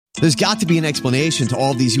There's got to be an explanation to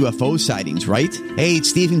all of these UFO sightings, right? Hey,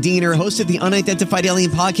 it's Stephen Diener, host of the Unidentified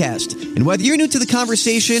Alien Podcast. And whether you're new to the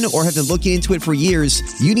conversation or have been looking into it for years,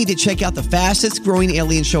 you need to check out the fastest growing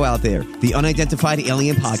alien show out there, the Unidentified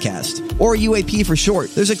Alien Podcast, or UAP for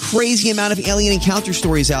short. There's a crazy amount of alien encounter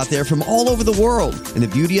stories out there from all over the world. And the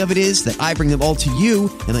beauty of it is that I bring them all to you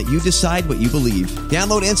and let you decide what you believe.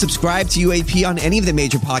 Download and subscribe to UAP on any of the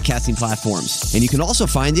major podcasting platforms. And you can also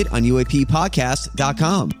find it on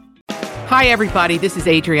UAPpodcast.com. Hi, everybody. This is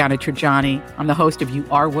Adriana Trajani. I'm the host of You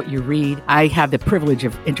Are What You Read. I have the privilege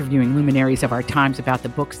of interviewing luminaries of our times about the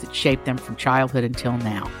books that shaped them from childhood until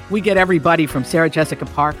now. We get everybody from Sarah Jessica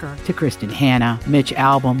Parker to Kristen Hanna, Mitch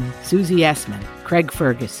Albom, Susie Essman, Craig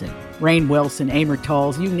Ferguson, Rainn Wilson, Amor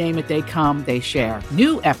Tolls, you name it, they come, they share.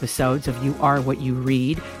 New episodes of You Are What You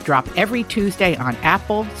Read drop every Tuesday on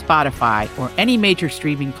Apple, Spotify, or any major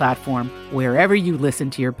streaming platform wherever you listen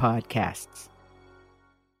to your podcasts.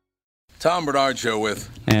 Tom Bernard Show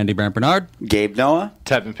with Andy Brant Bernard, Gabe Noah,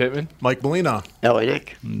 Tevin Pittman, Mike Molina, Ellie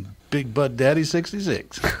Dick, Big Bud Daddy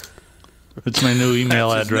 66. That's my new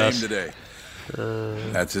email address.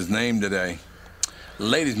 That's his name today.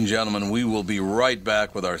 Ladies and gentlemen, we will be right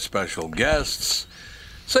back with our special guests.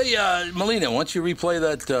 Say, Molina, why don't you replay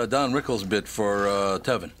that Don Rickles bit for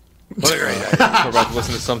Tevin? What a great idea. We're about to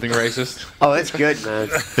listen to something racist. Oh, it's good, man.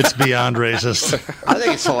 It's beyond racist. I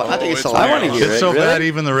think it's hilarious. I want to hear It's it. so Really? bad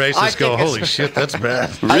even the racists go, holy shit, that's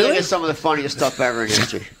bad. I think it's some of the funniest stuff ever in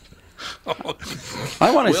history. I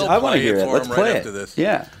want We'll to play hear it it. for Let's him play right it. after this.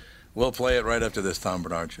 Yeah. We'll play it right after this Tom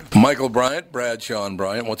Bernard Show. Michael Bryant, Bradshaw and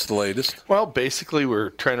Bryant, what's the latest? Well, basically,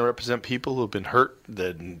 we're trying to represent people who have been hurt,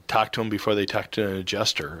 then talk to them before they talk to an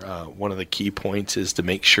adjuster. One of the key points is to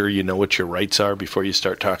make sure you know what your rights are before you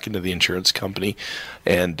start talking to the insurance company,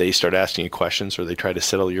 and they start asking you questions or they try to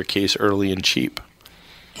settle your case early and cheap.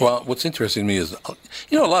 Well, what's interesting to me is,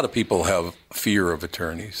 a lot of people have fear of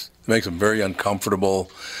attorneys. It makes them very uncomfortable.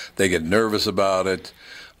 They get nervous about it.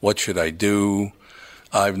 What should I do?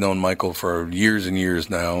 I've known Michael for years and years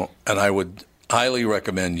now, and I would highly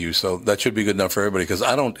recommend you. So that should be good enough for everybody, because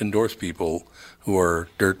I don't endorse people who are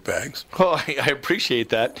dirtbags. Well, I appreciate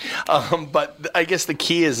that. But I guess the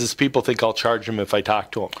key is people think I'll charge them if I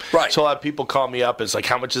talk to them. Right. So a lot of people call me up. It's like,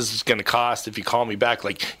 how much is this going to cost if you call me back?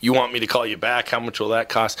 Like, you want me to call you back? How much will that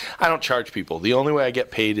cost? I don't charge people. The only way I get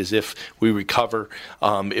paid is if we recover,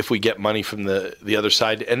 if we get money from the other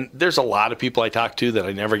side. And there's a lot of people I talk to that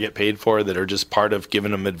I never get paid for that are just part of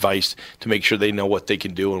giving them advice to make sure they know what they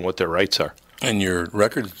can do and what their rights are. And your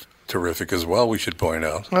record's terrific as well, we should point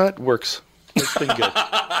out. Well, it works. It's been good.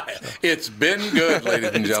 It's been good, ladies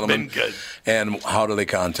and gentlemen. It's been good. And how do they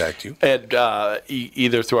contact you? And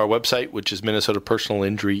either through our website, which is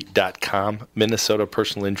minnesotapersonalinjury.com,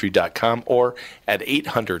 minnesotapersonalinjury.com, or at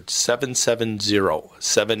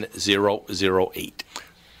 800-770-7008.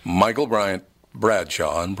 Michael Bryant,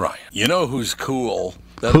 Bradshaw, and Bryant. You know who's cool?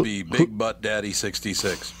 That'd be Big Butt Daddy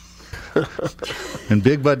 66. And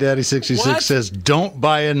Big Butt Daddy 66 What? says, don't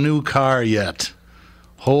buy a new car yet.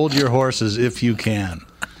 Hold your horses if you can.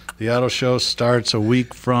 The auto show starts a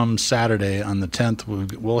week from Saturday on the 10th.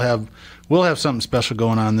 We'll have something special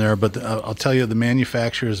going on there, but I'll tell you, the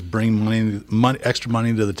manufacturers bring extra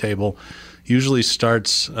money to the table. Usually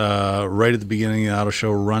starts right at the beginning of the auto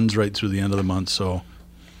show, runs right through the end of the month. So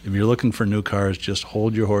if you're looking for new cars, just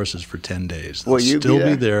hold your horses for 10 days. They'll still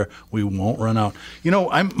be there. We won't run out.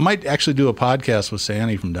 I might actually do a podcast with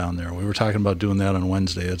Sandy from down there. We were talking about doing that on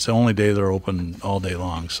Wednesday. It's the only day they're open all day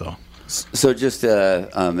long. So just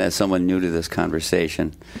as someone new to this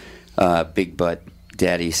conversation, Big Butt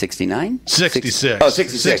Daddy 69? 66. Oh,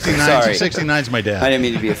 66. 69. Sorry. 69's my dad. I didn't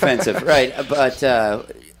mean to be offensive. Right. But,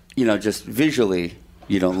 just visually,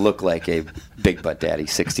 you don't look like a Big Butt Daddy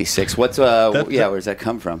 66. Where's that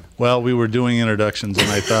come from? Well, we were doing introductions, and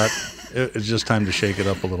I thought it's just time to shake it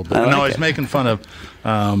up a little bit. I was making fun of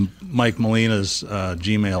Mike Molina's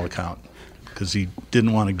Gmail account because he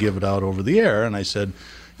didn't want to give it out over the air, and I said,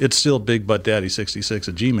 it's still Big Butt Daddy 66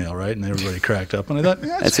 at Gmail, right? And everybody cracked up, and I thought,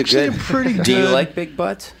 that's actually a pretty good. Do you like big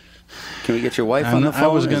butts? Can we get your wife on the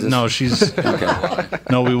phone? No, she's okay.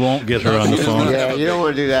 No, we won't get her on the phone. Yeah, you don't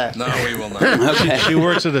want to do that. No, we will not. She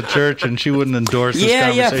works at a church, and she wouldn't endorse this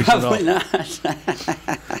conversation probably at all.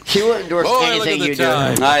 Not. She wouldn't endorse anything you do.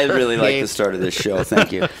 I really like the start of this show.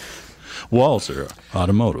 Thank you. Walser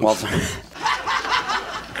Automotive.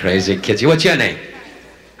 Crazy kids. What's your name?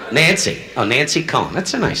 Nancy. Oh, Nancy Cohn.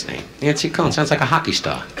 That's a nice name. Nancy Cohn. Sounds like a hockey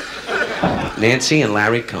star. Nancy and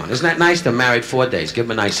Larry Cohn. Isn't that nice? They're married 4 days. Give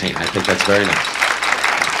them a nice hand. I think that's very nice.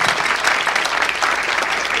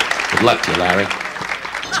 Good luck to you, Larry.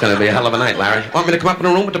 It's going to be a hell of a night, Larry. Want me to come up in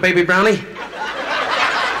the room with the baby brownie?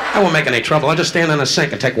 I won't make any trouble. I'll just stand in the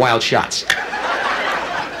sink and take wild shots.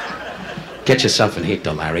 Get yourself in heat,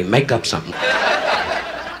 though, Larry. Make up something.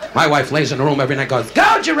 My wife lays in the room every night, goes,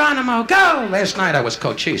 "Go, Geronimo, go!" Last night I was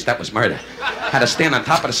cochise. That was murder. Had to stand on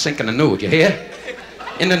top of the sink in the nude, you hear?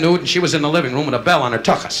 In the nude, and she was in the living room with a bell on her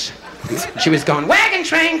tuchus. She was going, "Wagon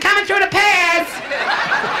train coming through the pads!"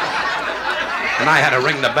 And I had to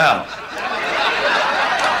ring the bell.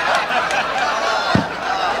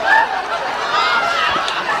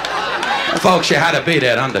 Folks, you had to be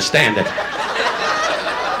there to understand it.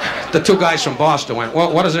 The two guys from Boston went,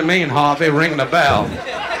 "Well, what does it mean, Harvey? Ring the bell."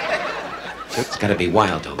 It's got to be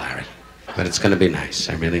wild, though, Larry. But it's going to be nice.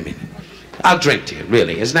 I really mean it. I'll drink to you,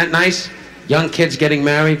 really. Isn't that nice? Young kids getting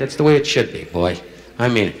married, that's the way it should be, boy. I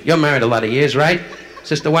mean it. You're married a lot of years, right?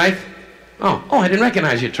 Sister wife? Oh, I didn't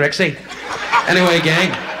recognize you, Trixie. Anyway,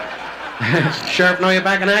 gang. Sheriff know you're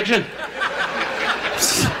back in action?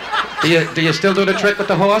 Do you still do the trick with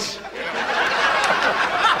the horse?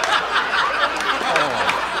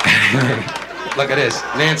 Look at this.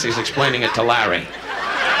 Nancy's explaining it to Larry.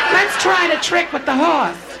 Let's try the trick with the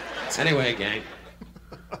horse. Anyway, gang.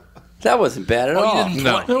 That wasn't bad at all.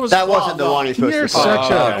 No. That wasn't the one he's supposed You're to play. such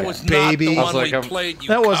That a was baby. not the one we like, played, you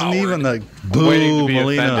That wasn't coward. even the waiting boo, to be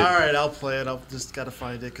Molina. offended. All right, I'll play it. I'll just gotta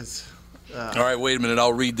find it because. All right, wait a minute.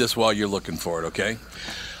 I'll read this while you're looking for it, okay?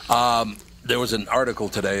 There was an article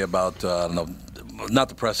today about, not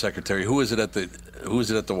the press secretary. Who is it at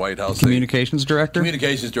the White House? Communications director?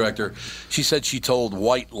 Communications director. She said she told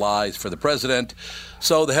white lies for the president.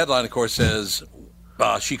 So the headline, of course, says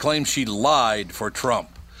she claims she lied for Trump.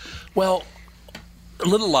 Well,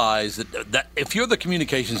 little lies that if you're the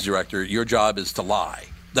communications director, your job is to lie.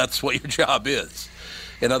 That's what your job is.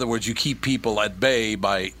 In other words, you keep people at bay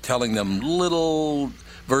by telling them little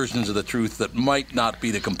versions of the truth that might not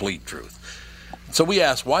be the complete truth. So we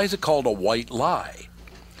asked, why is it called a white lie?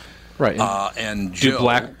 Right. And do Joe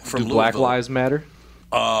black from Black Louisville- Lives Matter?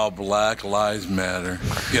 Oh, Black Lives Matter.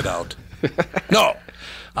 Get out. No.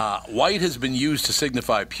 White has been used to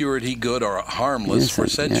signify purity, good, or harmless for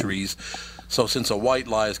centuries. So since a white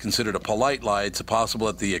lie is considered a polite lie, it's possible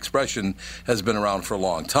that the expression has been around for a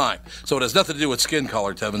long time. So it has nothing to do with skin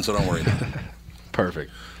color, Tevin, so don't worry about it.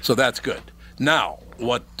 Perfect. So that's good. Now,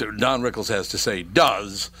 what Don Rickles has to say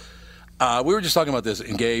does. We were just talking about this,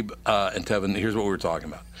 and Gabe and Tevin, here's what we were talking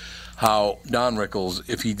about. How Don Rickles,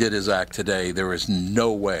 if he did his act today, there is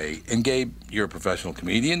no way. And Gabe, you're a professional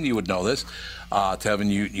comedian. You would know this. Tevin,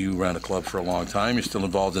 you ran a club for a long time. You're still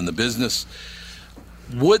involved in the business.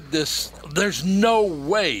 There's no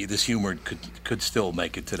way this humor could still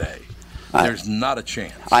make it today. There's not a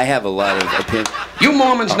chance. I have a lot of opinions. You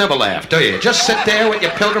Mormons never laugh, do you? Just sit there with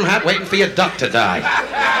your pilgrim hat waiting for your duck to die.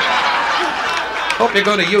 Hope you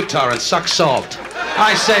go to Utah and suck salt.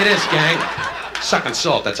 I say this, gang. Sucking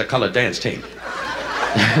salt, that's a colored dance team.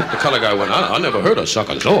 The color guy went, I never heard of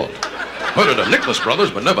sucking salt. Heard of the Nicholas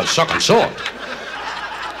brothers, but never sucking salt.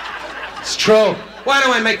 It's true. Why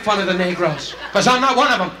do I make fun of the Negroes? Because I'm not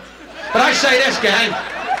one of them. But I say this, gang.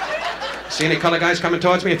 See any color guys coming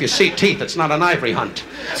towards me? If you see teeth, it's not an ivory hunt.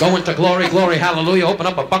 Go into glory, glory, hallelujah, open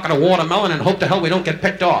up a bucket of watermelon and hope to hell we don't get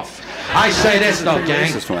picked off. I say this, though,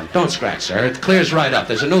 gang. Don't scratch, sir. It clears right up.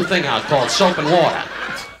 There's a new thing out called soap and water.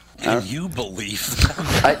 Can you believe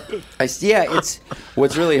that? It's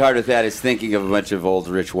what's really hard with that is thinking of a bunch of old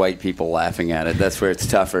rich white people laughing at it. That's where it's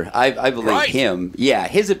tougher. I believe him. Yeah,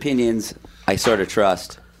 his opinions I sort of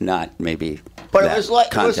trust, not maybe. But that it was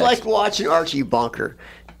like context. watching Archie Bunker.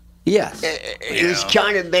 Yes. He was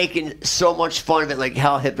kind of making so much fun of it, like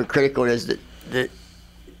how hypocritical it is that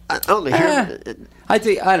I don't know. I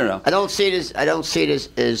don't know. I don't see it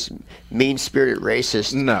as mean-spirited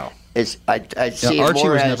racist. No. I see it Archie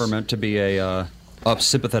more was as never meant to be a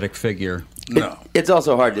sympathetic figure. No. It's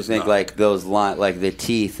also hard to think like those like the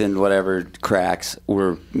teeth and whatever cracks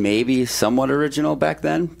were maybe somewhat original back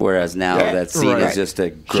then, whereas now that's seen as just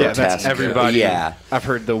a grotesque. Yeah, that's everybody. Yeah. I've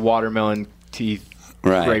heard the watermelon teeth,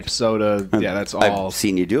 Right. grape soda. Yeah, that's all. I've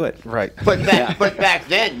seen you do it. Right. But back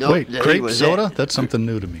then, no. Wait, he grape was soda? it. That's something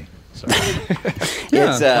new to me. Sorry.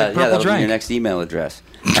 Yeah, that'll be drink. your next email address.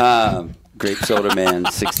 Grape Soda Man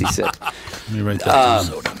 66. Let me write that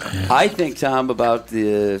down. I think, Tom, about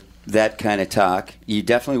that kind of talk, you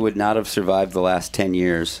definitely would not have survived the last 10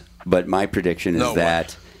 years. But my prediction is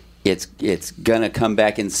that it's gonna come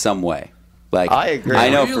back in some way. Like I agree. I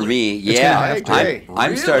know for me, yeah, I agree.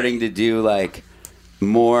 I'm starting to do like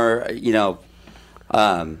more. It's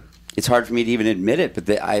hard for me to even admit it, but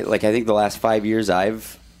I think the last 5 years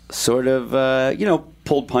I've sort of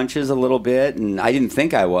pulled punches a little bit, and I didn't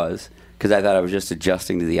think I was because I thought I was just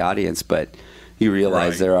adjusting to the audience. But you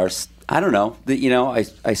realize there are I don't know.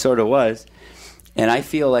 I sort of was. And I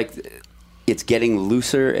feel like it's getting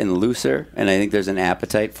looser and looser, and I think there's an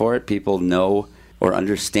appetite for it. People know or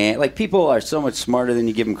understand. Like, people are so much smarter than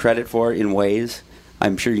you give them credit for in ways.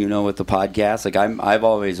 I'm sure you know with the podcast. Like, I've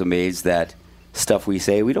always amazed that stuff we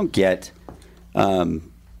say, we don't get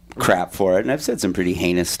crap for it. And I've said some pretty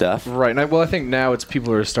heinous stuff. Right. And I think now it's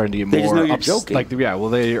people are starting to get They just more know you're joking. Like,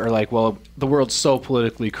 they are like, well, the world's so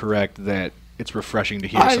politically correct that it's refreshing to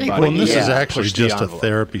hear somebody. Well, this is actually push the just a envelope.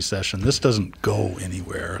 therapy session. This doesn't go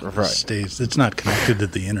anywhere. Right. It's not connected to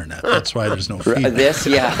the internet. That's why there's no feedback. This,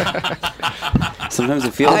 yeah. Sometimes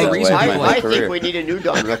it feels that way. I think we need a new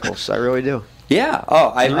Don Rickles. I really do. Yeah.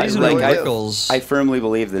 Oh, I firmly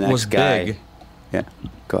believe the next was guy. big. Yeah.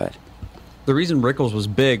 Go ahead. The reason Rickles was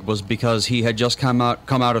big was because he had just come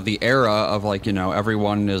out of the era of, like,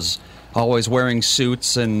 everyone is always wearing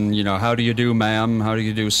suits and, how do you do, ma'am? How do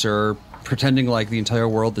you do, sir? Pretending like the entire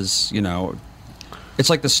world is, it's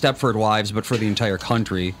like the Stepford Wives, but for the entire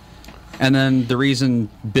country. And then the reason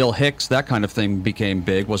Bill Hicks, that kind of thing, became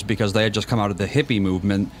big was because they had just come out of the hippie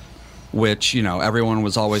movement, which, everyone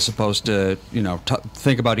was always supposed to,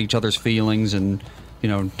 think about each other's feelings and,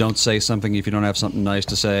 don't say something if you don't have something nice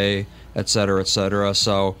to say, et cetera, et cetera.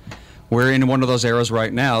 So we're in one of those eras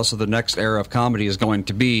right now, so the next era of comedy is going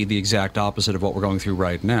to be the exact opposite of what we're going through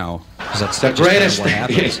right now. That's The just kind of greatest what thing.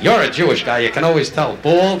 happens. You're a Jewish guy. You can always tell.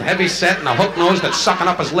 Bald, heavy set, and a hook nose that's sucking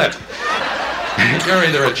up his lip. You're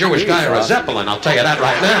either a Jewish guy or a Zeppelin. I'll tell you that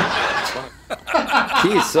right now.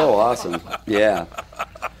 He's so awesome. Yeah.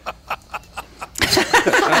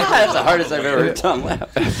 That's the hardest I've ever done laugh.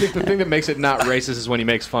 I think the thing that makes it not racist is when he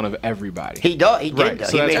makes fun of everybody. He does. He did. Right. Though.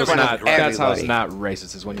 So He that's, made fun of that's how it's everybody. not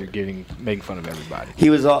racist, is when you're making fun of everybody. He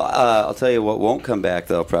was all. I'll tell you what won't come back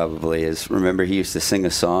though. Probably is. Remember, he used to sing a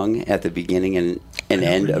song at the beginning and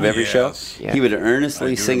end of every show. Yeah. He would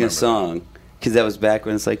earnestly sing a song because that was back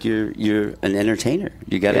when it's like you're an entertainer.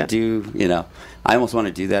 You got to do. I almost want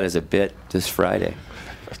to do that as a bit this Friday.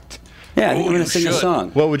 Yeah, I'm going to sing a song.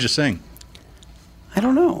 What would you sing? I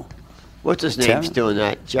don't know. What's his name's doing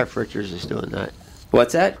that? Jeff Richards is doing that.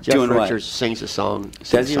 What's that? Jeff Doing what? Richards sings a song.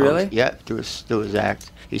 Does he really? Yeah, do his act.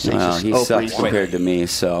 He sings Well, his he opening sucks song. compared to me,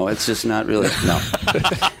 so it's just not really. No.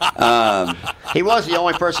 He was the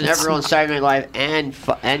only person ever on Saturday Night Live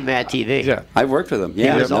and Mad TV. Yeah. I've worked with him.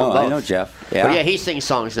 Yeah, was on I both. know Jeff. But yeah, he sings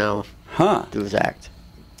songs now. Huh. Do his act.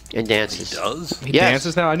 And dances. He does? He Yes.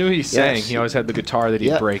 dances now? I knew he sang. Yes. He always had the guitar that he'd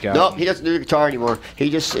Yeah. break out. No, he doesn't do the guitar anymore. He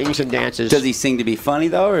just sings and dances. Does he sing to be funny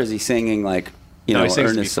though, or is he singing like No, he sings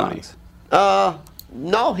to be earnest funny. songs?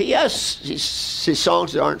 No, he has his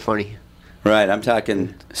songs that aren't funny. Right, I'm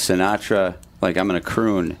talking Sinatra. Like I'm gonna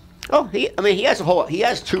croon. Oh, he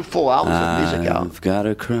has 2 full albums of music out. I've got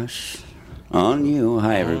a crush on you.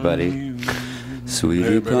 Hi everybody. Sweetie Hey,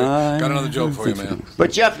 baby. pie. Got another joke for you, man.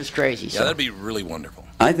 But Jeff is crazy. Yeah, So that'd be really wonderful.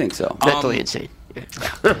 I think so. mentally insane.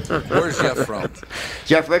 Where's Jeff from?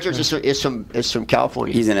 Jeff Richards is from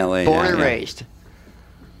California. He's in LA. Born now, and yeah. raised.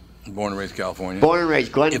 Born and raised California. Born and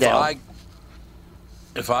raised Glendale.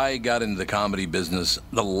 If I got into the comedy business,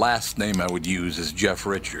 the last name I would use is Jeff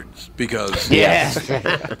Richards because Yeah.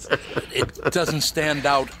 it doesn't stand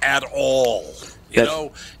out at all.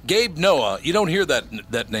 Gabe Noah, you don't hear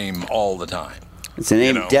that name all the time. It's a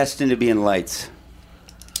name destined to be in lights.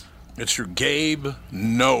 It's your Gabe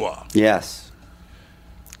Noah. Yes.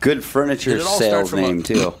 Good furniture Did it all sales start from name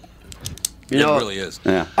too. It really is.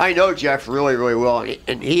 Yeah. I know Jeff really, really well,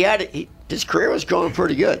 and his career was going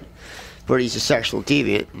pretty good, but he's a sexual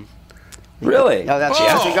deviant. Really? No, that's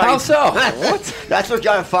what got How him- so? What? That's what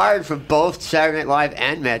got him fired from both Saturday Night Live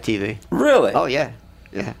and Mad TV. Really? Oh yeah,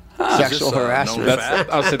 yeah. Huh. Sexual Is this, harassment. known That's,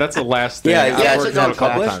 I would say that's the last thing. Yeah, I've yeah, worked it's with him a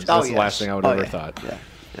couple unpublished? times. That's Oh, the last yes. thing I would Oh, ever yeah. thought. Yeah.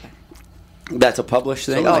 That's a published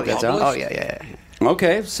thing. Oh Like yeah. that's out? Oh yeah.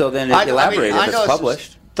 Okay, so then I elaborate know if it's some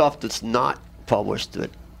published. stuff that's not published.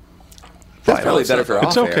 But That's probably better for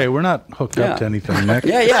It's off okay. air. We're not hooked up to anything, Nick.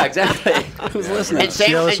 Yeah, exactly. Who's listening? and same,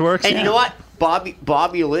 See how this and, works? and Yeah. you know what?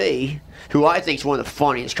 Bobby Lee, who I think is one of the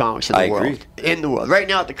funniest comics in the I world. agree. In the world. Right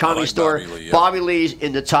now at the Comedy like Store, Bobby Lee, yeah. Bobby Lee's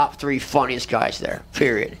in the top 3 funniest guys there,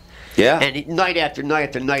 period. Yeah. And night after night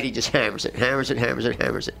after night, he just hammers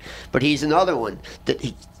it. But he's another one that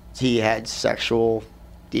he had sexual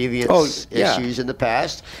deviance issues in the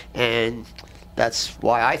past, and that's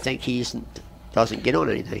why I think doesn't get on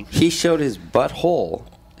anything. He showed his butt's hole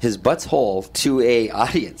to a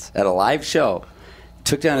audience at a live show.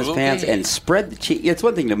 Took down his pants and spread the cheek. It's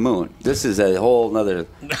one thing to moon. This is a whole other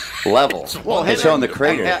level. Well, It's showing the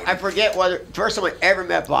crater. I forget whether first time I ever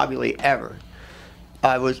met Bobby Lee ever.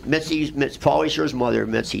 Pauly Shore's mother,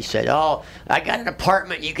 Mitzi, said, "Oh, I got an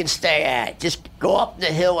apartment you can stay at. Just go up the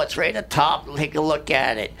hill. It's right at the top. And take a look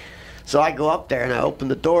at it." So I go up there and I open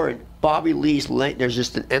the door, and Bobby Lee's laying. There's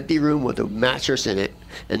just an empty room with a mattress in it,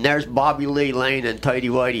 and there's Bobby Lee laying in tighty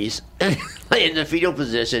whities in the fetal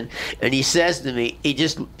position. And he says to me, he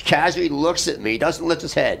just casually looks at me. He doesn't lift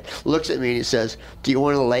his head. Looks at me and he says, "Do you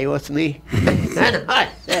want to lay with me?" And I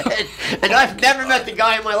said, and I've never met the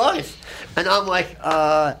guy in my life. And I'm like,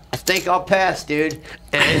 I think I'll pass, dude.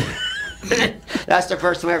 And that's the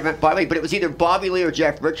first time I ever met Bobby Lee. But it was either Bobby Lee or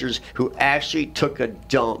Jeff Richards who actually took a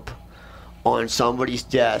dump on somebody's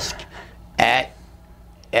desk at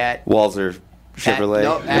Walzer Chevrolet.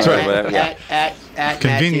 At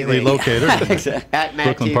conveniently located at Matt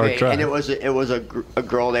Brooklyn TV. Park Drive. And it was a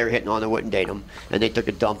girl they were hitting on that wouldn't date him, and they took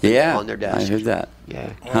a dump on their desk. I heard that.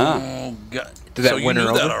 Yeah. Huh. Oh, God. Did that so you win her knew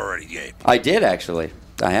over? that already, Gabe? I did actually.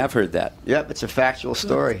 I have heard that. Yep, it's a factual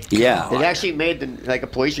story. Yeah. It actually made a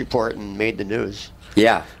police report and made the news.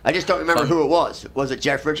 Yeah. I just don't remember who it was. Was it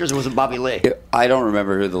Jeff Richards or was it Bobby Lee? I don't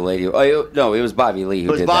remember who the lady. Oh no, it was Bobby Lee who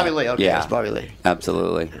It was did Bobby that. Lee. Okay, yeah. it was Bobby Lee.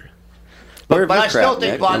 Absolutely. But I still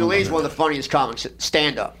think Bobby Lee's one of the funniest comics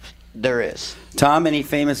stand-up there is. Tom, any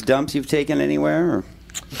famous dumps you've taken anywhere? Or?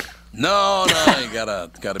 No, I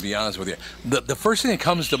gotta be honest with you. The first thing that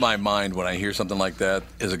comes to my mind when I hear something like that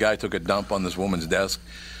is a guy took a dump on this woman's desk.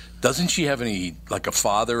 Doesn't she have a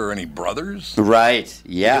father or any brothers? Right.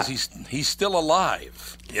 Yeah. Because he's still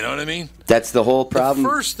alive. You know what I mean? That's the whole problem. The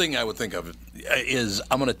first thing I would think of is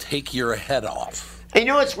I'm going to take your head off. And you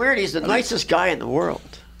know what's weird? He's the nicest guy in the world.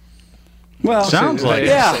 Well, sounds like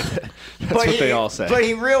yeah. That's what they all say. But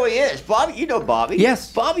he really is. Bobby, you know Bobby.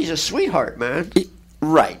 Yes. Bobby's a sweetheart, man.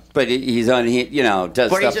 Right, but he's on. Does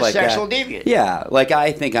but stuff he's a like sexual that. deviant. Yeah, like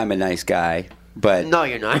I think I'm a nice guy, but no,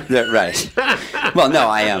 you're not. Right. Well, no,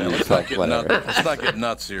 I am. Let's not get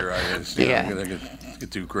nuts here. Yeah. I'm going to get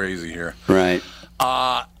too crazy here. Right.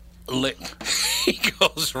 He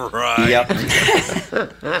goes right. Yep.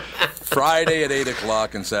 Friday at 8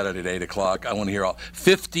 o'clock and Saturday at 8 o'clock. I want to hear all.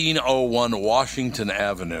 1501 Washington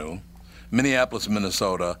Avenue, Minneapolis,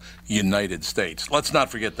 Minnesota, United States. Let's not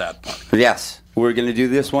forget that part. Yes, we're going to do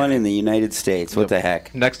this one in the United States. What the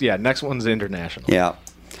heck? Next one's international. Yeah.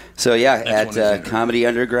 So at Comedy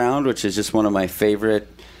Underground, which is just one of my favorite.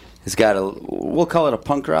 It's got we'll call it a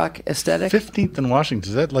punk rock aesthetic. 15th and Washington.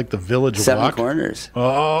 Is that like the Village Walk? Seven Corners.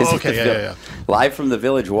 Oh, okay, yeah. Live from the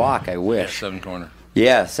Village Walk, I wish. Yeah, Seven Corner.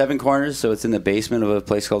 Yeah, Seven Corners. So it's in the basement of a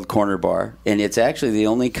place called Corner Bar, and it's actually the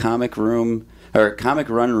only comic run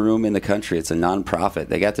room in the country. It's a nonprofit.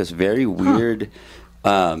 They got this very weird.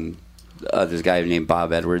 There's a guy named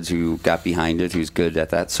Bob Edwards who got behind it, who's good at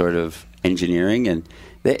that sort of engineering, and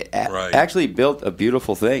they actually built a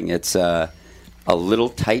beautiful thing. It's a little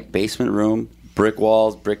tight basement room, brick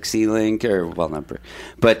walls, brick ceiling, not brick,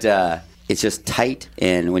 but it's just tight.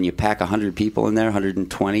 And when you pack 100 people in there,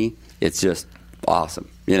 120, it's just awesome.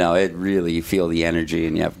 It really, you feel the energy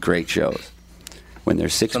and you have great shows. When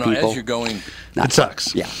there's six people, as you're going, it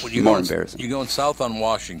sucks. Yeah, embarrassing. You're going south on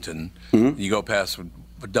Washington. Mm-hmm. You go past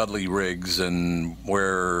Dudley Riggs and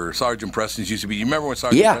where Sergeant Preston's used to be. You remember where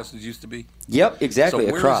Sergeant Preston's used to be? Yep, exactly.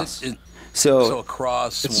 So across. So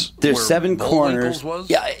across. There's Seven Corners. Was?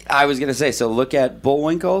 Yeah, I was gonna say. So look at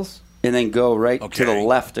Bullwinkle's and then go right to the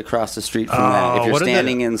left across the street from that. If you're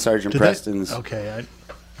standing in Sergeant Preston's. Okay,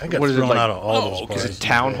 I got thrown out of all those places. Is it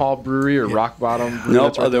Town Hall Brewery or Rock Bottom Brewery?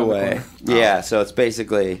 Nope, other way. Yeah, so it's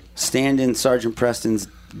basically stand in Sergeant Preston's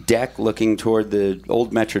deck looking toward the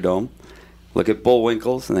old Metrodome, look at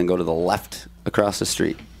Bullwinkle's, and then go to the left across the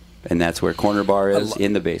street. And that's where Corner Bar is,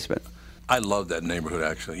 in the basement. I love that neighborhood,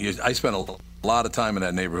 actually. I spent a lot of time in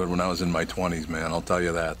that neighborhood when I was in my 20s, man. I'll tell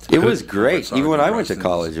you that. It was great. Even when I went to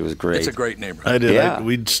college, it was great. It's a great neighborhood. I did. Yeah.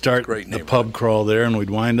 We'd start the pub crawl there, and we'd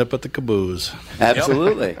wind up at the Caboose.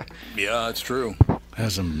 Absolutely. Yeah, it's true.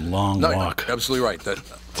 Has a long walk. You're absolutely right.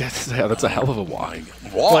 That's a hell of a walk.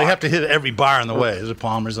 Well, you have to hit every bar on the way. There's the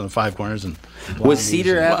Palmer's and the Five Corners. And was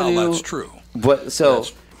Cedar Avenue... Well, that's true.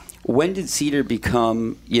 When did Cedar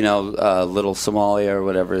become, Little Somalia or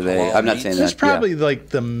whatever I'm not saying that. It's probably like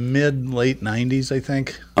the late 90s, I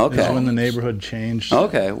think. Okay. Is when the neighborhood changed.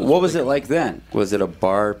 Okay. What was it like then? Was it a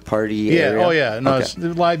bar party area? Oh, yeah. No, okay.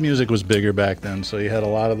 Live music was bigger back then, so you had a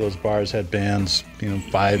lot of those bars had bands,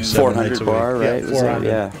 500, 7 nights a week. bar, right? Yeah, 400.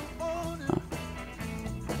 Yeah.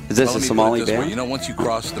 Is this a Somali band? Once you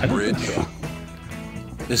cross the bridge...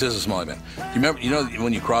 This is a Somali band. You remember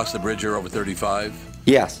when you cross the bridge here over 35?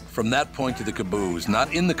 Yes. From that point to the Caboose,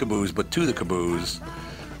 not in the Caboose, but to the Caboose,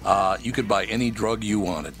 you could buy any drug you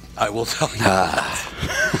wanted. I will tell you.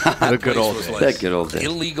 The good old days. That good old days.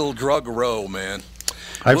 Illegal drug row, man.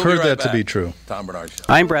 I've We'll be heard right that to back. be true. Tom Bernard Show.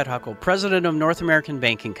 I'm Brett Huckle, president of North American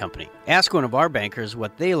Banking Company. Ask one of our bankers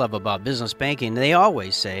what they love about business banking. They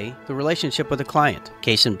always say the relationship with the client.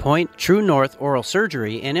 Case in point, True North Oral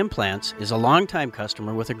Surgery and Implants is a longtime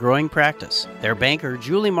customer with a growing practice. Their banker,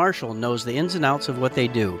 Julie Marshall, knows the ins and outs of what they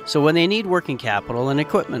do. So when they need working capital, an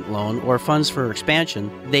equipment loan, or funds for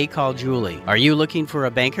expansion, they call Julie. Are you looking for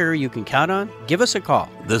a banker you can count on? Give us a call.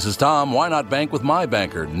 This is Tom. Why not bank with my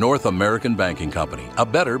banker, North American Banking Company? A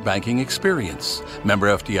better banking experience. Member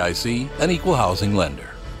FDIC, an equal housing lender.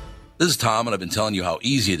 This is Tom, and I've been telling you how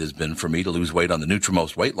easy it has been for me to lose weight on the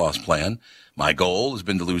Nutrimost weight loss plan. My goal has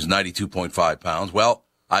been to lose 92.5 pounds. Well,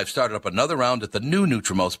 I've started up another round at the new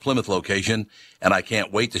Nutrimost Plymouth location, and I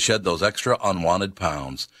can't wait to shed those extra unwanted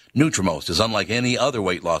pounds. Nutrimost is unlike any other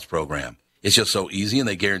weight loss program. It's just so easy, and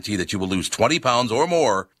they guarantee that you will lose 20 pounds or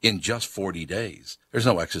more in just 40 days. There's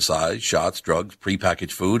no exercise, shots, drugs,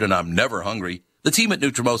 prepackaged food, and I'm never hungry. The team at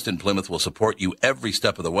Nutrimost in Plymouth will support you every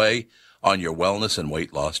step of the way on your wellness and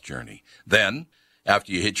weight loss journey. Then,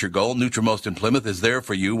 after you hit your goal, Nutrimost in Plymouth is there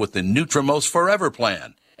for you with the Nutrimost Forever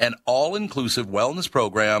Plan, an all-inclusive wellness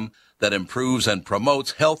program that improves and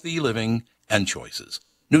promotes healthy living and choices.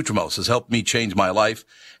 Nutrimost has helped me change my life,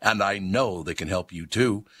 and I know they can help you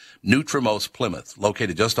too. Nutrimost Plymouth,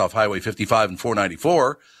 located just off Highway 55 and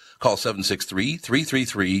 494. Call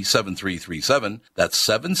 763-333-7337. That's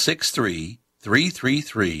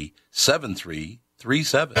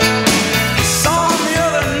 763-333-7337. Saw him the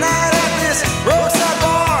other night at this roadside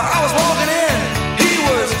bar. I was walking in, he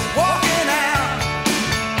was walking out.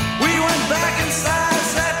 We went back inside,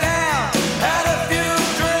 sat down, had a few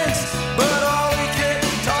drinks, but all we kept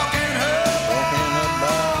talking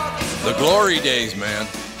about. The glory days, man.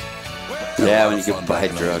 Yeah, when you could buy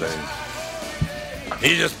drugs.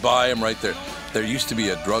 You just buy them right there. There used to be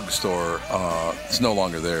a drugstore. It's no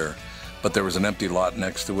longer there. But there was an empty lot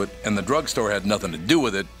next to it, and the drugstore had nothing to do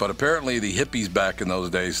with it, but apparently the hippies back in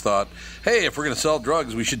those days thought, hey, if we're going to sell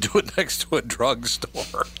drugs, we should do it next to a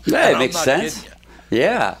drugstore. Yeah, it makes sense.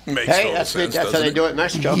 Yeah. Hey, that's how they do it in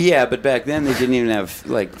Mexico. Yeah, but back then they didn't even have,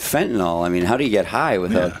 like, fentanyl. I mean, how do you get high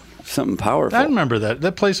without something powerful? I remember that.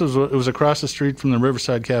 That place was across the street from the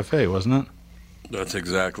Riverside Cafe, wasn't it? That's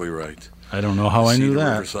exactly right. I don't know how I knew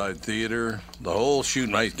that. Riverside Theater, the whole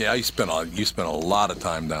shooting. You spent a lot of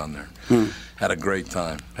time down there. Had a great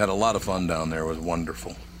time. Had a lot of fun down there. It was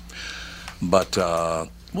wonderful. But what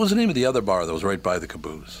was the name of the other bar that was right by the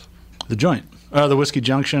Caboose? The Joint. The Whiskey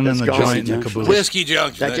Junction and the Joint and the Caboose. Whiskey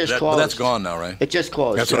Junction. That just closed. That's gone now, right? It just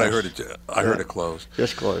closed. That's what I heard. I heard it closed.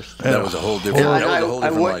 Just closed. That was a whole different. I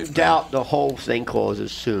life. wouldn't doubt the whole thing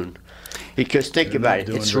closes soon. Because think about it,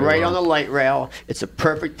 it's right on the light rail. It's a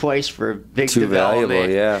perfect place for big development. Valuable,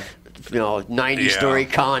 yeah. 90-story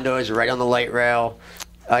condos right on the light rail.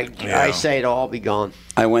 I say it'll all be gone.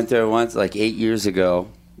 I went there once, like 8 years ago,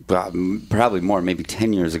 probably more, maybe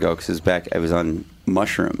 10 years ago, because I was on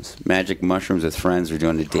mushrooms, magic mushrooms with friends. We're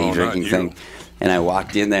doing a day drinking thing, and I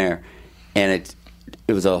walked in there, and it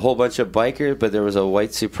was a whole bunch of bikers, but there was a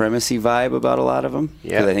white supremacy vibe about a lot of them.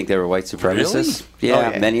 Yeah, because I think they were white supremacists. Really?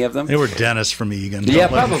 Yeah, many of them. They were Dennis from Egan. Yeah,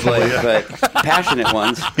 probably, but passionate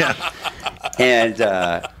ones. Yeah, and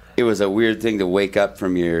it was a weird thing to wake up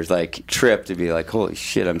from your trip to be like, holy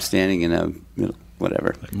shit, I'm standing in a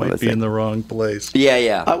whatever. I might be in the wrong place. Yeah,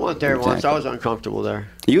 yeah. I went there once. I was uncomfortable there.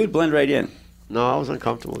 You would blend right in. No, I was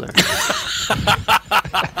uncomfortable there.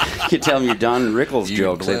 You could tell them your Don Rickles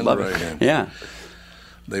jokes. They'd love it. Yeah.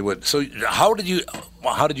 They would. So how did you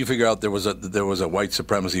figure out there was a white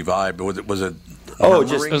supremacy vibe? Was it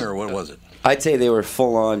murmuring, or what was it? I'd say they were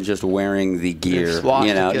full on just wearing the gear.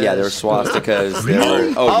 Swastikas. Yeah, there were swastikas.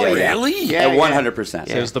 Really? Really? Yeah, 100%.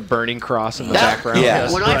 There's the burning cross in the background.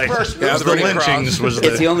 Yeah. When I first moved the lynchings was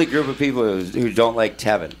it's the only group of people who don't like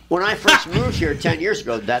Tevin. When I first moved here 10 years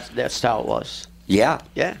ago, that's how it was. Yeah.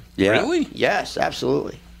 Yeah. Really? Yes,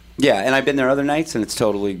 absolutely. Yeah, and I've been there other nights, and it's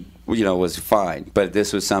totally, was fine. But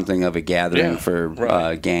this was something of a gathering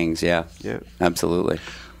for gangs. Yeah. Yeah. Absolutely.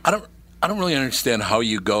 I don't really understand how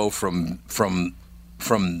you go from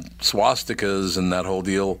swastikas and that whole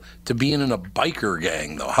deal to being in a biker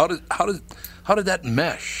gang, though. How did that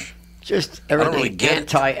mesh? Just everything,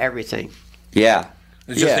 anti-everything. Yeah.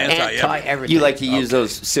 It's just anti-everything. You like to use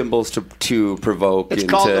those symbols to provoke. It's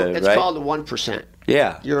called the 1%.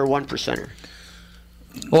 Yeah. You're a 1%er.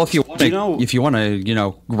 Well, if you want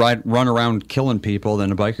to, run around killing people,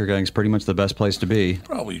 then a biker gang's pretty much the best place to be.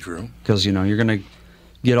 Probably true. Because you're gonna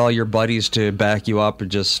get all your buddies to back you up,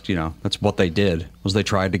 and just that's what they did. Was they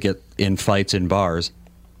tried to get in fights in bars.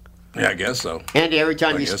 Yeah, I guess so. Andy, every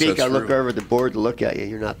time you speak, I look over the board to look at you.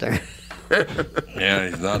 You're not there. Yeah,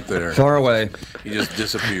 he's not there. Far away. He just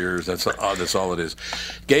disappears. That's all it is.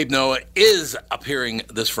 Gabe Noah is appearing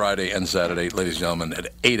this Friday and Saturday, ladies and gentlemen, at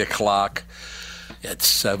 8 o'clock at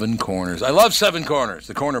Seven Corners. I love Seven Corners,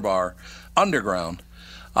 the corner bar, underground.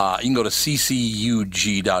 You can go to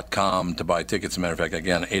ccug.com to buy tickets. As a matter of fact,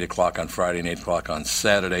 again, 8 o'clock on Friday and 8 o'clock on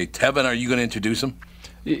Saturday. Tevin, are you going to introduce him?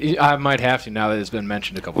 I might have to now that it's been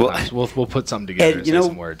mentioned a couple times. We'll put something together and say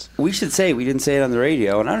some words. We should say, we didn't say it on the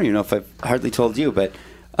radio, and I don't even know if I've hardly told you, but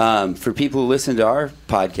for people who listen to our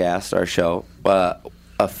podcast, our show,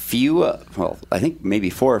 a few, I think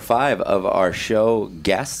maybe 4 or 5 of our show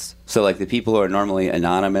guests, so like the people who are normally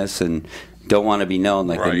anonymous and don't want to be known,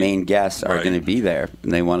 like the main guests are going to be there,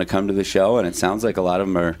 and they want to come to the show, and it sounds like a lot of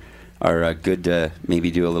them are good to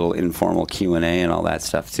maybe do a little informal Q&A and all that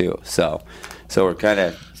stuff too. So we're kind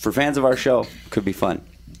of, for fans of our show, could be fun.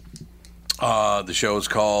 The show is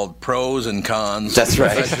called Pros and Cons. That's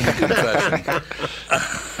right. Confession.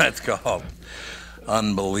 That's called.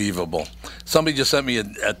 Unbelievable. Somebody just sent me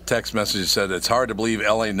a text message that said it's hard to believe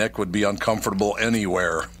L.A. Nick would be uncomfortable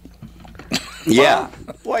anywhere. Yeah.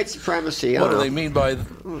 White supremacy. What do they mean by that?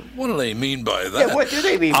 Yeah, what do they mean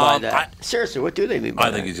by that? Seriously, what do they mean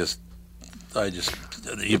by that? I think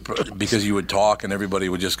because you would talk and everybody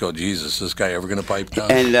would just go, Jesus, this guy ever going to pipe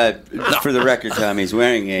down? And for the record, Tom, he's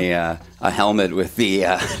wearing a helmet with the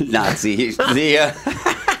Nazi. He's got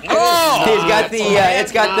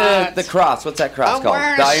it's got the cross. What's that cross called?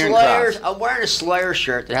 The Iron Cross. I'm wearing a Slayer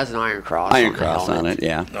shirt that has an Iron Cross. Iron Cross on it,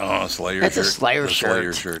 yeah. Oh, Slayer That's shirt. a Slayer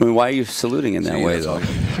shirt. I mean, why are you saluting in that way, though?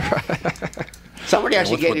 Somebody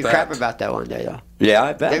actually gave me crap about that one day, though. Yeah,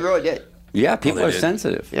 I bet. They really did. Yeah, people are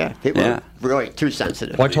sensitive. Yeah, people are really too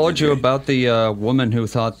sensitive. Well, I told you about the woman who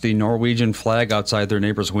thought the Norwegian flag outside their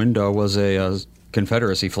neighbor's window was a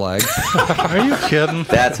Confederacy flag. Are you kidding?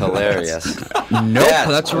 That's hilarious. Nope,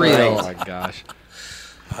 that's real. Oh, my gosh.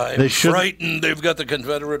 I'm frightened they've got the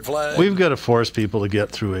Confederate flag. We've got to force people to get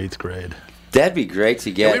through 8th grade. That'd be great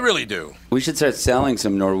to get. Yeah, we really do. We should start selling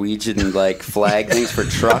some Norwegian flag things for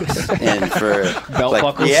trucks and for belt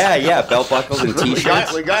buckles. Yeah, belt buckles and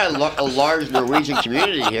T-shirts. We got a large Norwegian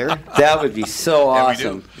community here. That would be so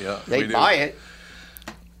awesome. We do. Yeah, they buy it.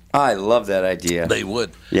 I love that idea. They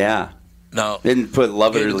would. Yeah. No. Didn't put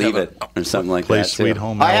love it or leave it or something like Play that. Sweet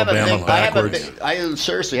Home Alabama backwards. I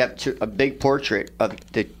seriously have a big portrait of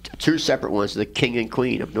the 2 separate ones, the King and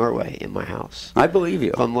Queen of Norway, in my house. I believe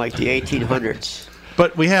you. From like the 1800s.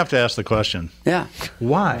 But we have to ask the question. Yeah.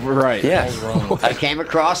 Why? Right. Yeah. I came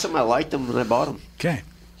across them, I liked them, and I bought them. Okay.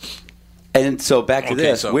 And so back to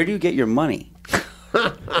this. so- Where do you get your money?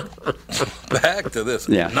 Back to this.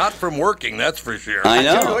 Yeah. Not from working, that's for sure. I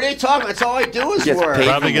know. Dude, what are you talking about? That's all I do is Gets work. paid.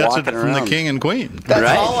 Probably gets it walking from the around. King and Queen. That's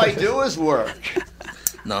Right. all I do is work.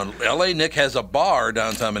 Now, L.A. Nick has a bar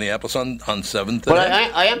downtown Minneapolis on 7th. But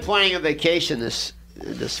I am planning a vacation this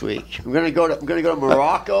week. I'm going to go to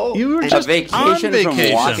Morocco. You were and just A vacation on from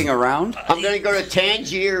vacation. walking around? I'm going to go to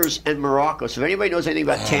Tangiers and Morocco. So if anybody knows anything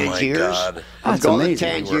about Tangiers, God. I'm That's going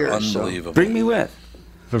amazing. to You were Tangiers. unbelievable. Bring me with.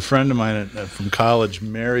 A friend of mine from college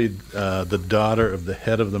married the daughter of the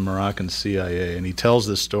head of the Moroccan CIA, and he tells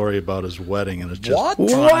this story about his wedding, and it's just What?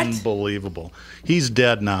 unbelievable. He's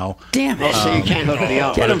dead now. Damn it. So you can't hook me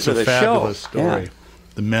up. Get But him it's for a the fabulous show. story. Yeah.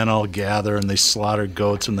 The men all gather and they slaughter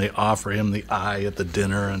goats and they offer him the eye at the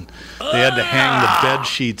dinner, and they had to hang the bed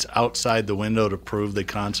sheets outside the window to prove they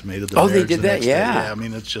consummated the Oh, they marriage did the that? next day. Yeah. I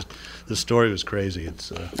mean, it's just the story was crazy.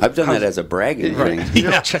 It's I've done that as a bragging thing.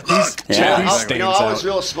 yeah. I was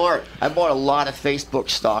real smart. I bought a lot of Facebook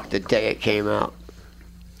stock the day it came out.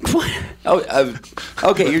 Oh,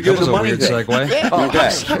 okay, you're doing That was the a money weird thing. segue. Yeah.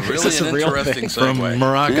 Okay. Really an interesting From segue.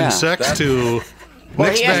 Moroccan Yeah. sex to Well,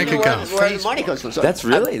 Nick's he asked bank me account. where the money comes from. So That's It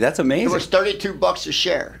was amazing. $32 a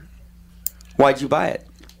share Why'd you buy it?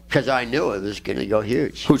 because I knew it was going to go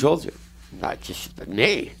huge. Who told you? Not just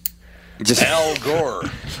me. Just Al Gore.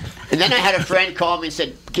 And then I had a friend call me and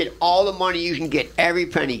said, get all the money you can get, every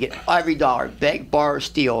penny, get every dollar, beg, borrow,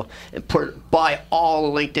 steal, and buy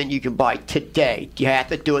all the LinkedIn you can buy today. You have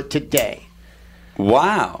to do it today.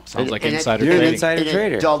 Wow. Sounds like And insider You're an trading. insider And it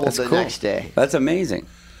trader. doubled That's the cool. next day. That's amazing.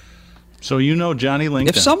 So you know Johnny LinkedIn.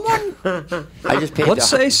 If someone, I just paid. let's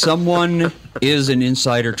say someone is an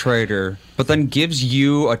insider trader, but then gives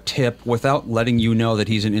you a tip without letting you know that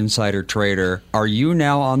he's an insider trader, are you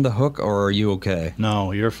now on the hook or are you okay?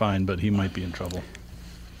 No, you're fine, but he might be in trouble.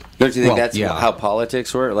 Don't you think Well, that's yeah. how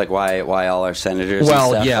politics work? Like why all our senators?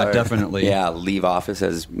 Well, and stuff yeah, are- definitely. Yeah, leave office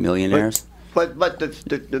as millionaires. But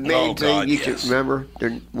the main thing you should remember,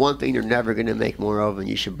 one thing they're never going to make more of, and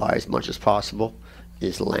you should buy as much as possible,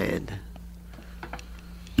 is land.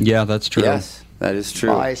 Yeah, that's true. Yes. that is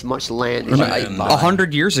true. Buy as much land as you can buy.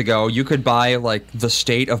 100 years ago, you could buy like the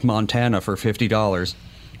state of Montana for $50.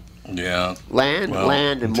 Yeah. Land,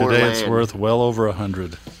 and more today land. it's worth well over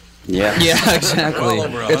 100. Yeah. Yeah, exactly. Well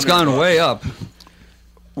over 100 It's gone way up.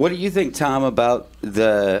 What do you think, Tom, about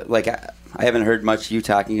the I haven't heard much you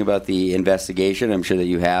talking about the investigation. I'm sure that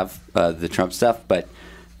you have the Trump stuff, but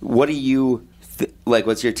what do you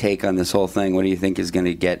what's your take on this whole thing? What do you think is going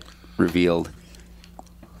to get revealed?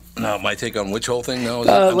 No, my take on which whole thing? No,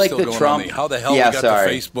 I'm like still the going Trump. on How the hell we got the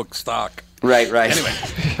Facebook stock? Right. Anyway,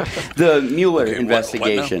 the Mueller Okay,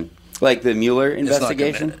 investigation, like the Mueller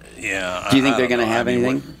investigation. Yeah. Do you think they're going to have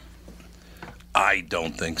anything? I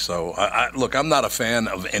don't think so. Look, I'm not a fan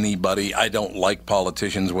of anybody. I don't like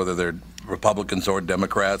politicians, whether they're Republicans or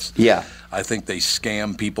Democrats. Yeah. I think they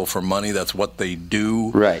scam people for money. That's what they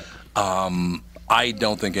do. Right. I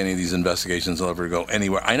don't think any of these investigations will ever go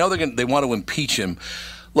anywhere. I know they want to impeach him.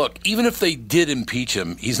 Look, even if they did impeach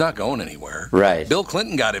him, he's not going anywhere. Right. Bill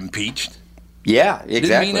Clinton got impeached. Yeah, exactly.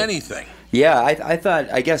 Didn't mean anything. Yeah,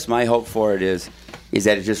 I guess my hope for it is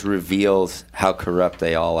that it just reveals how corrupt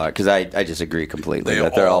they all are. Because I just agree completely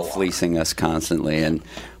that they're all fleecing us constantly. And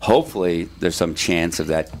hopefully there's some chance of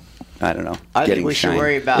that, I don't know, I getting think we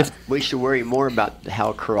shine. we should worry more about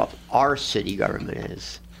how corrupt our city government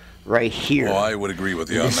is. Right here. Well, I would agree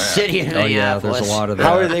with you on that. City of Minneapolis. There's a lot of that.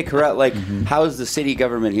 How are they corrupt? Like, how is the city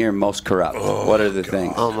government here most corrupt? What are the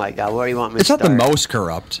things? Oh, my God. Where do you want me It's to not start? the most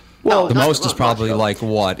corrupt. Well, the most is probably like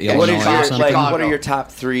what, Illinois What or something? what are your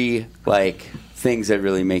top three things that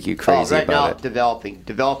really make you crazy right now, about it?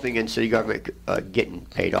 developing and city government getting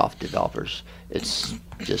paid off developers. It's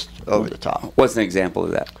just over the top. What's an example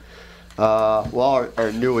of that? Well,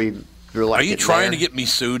 our newly Are you trying mayor. to get me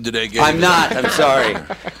sued today, Gabe? I'm not. I'm sorry.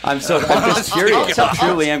 I'm just curious. I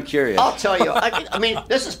truly am curious. I'll tell you. I mean,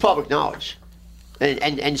 this is public knowledge,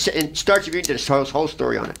 and start to get into this whole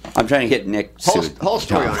story on it. I'm trying to get Nick sued. Whole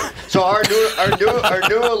story on it. So our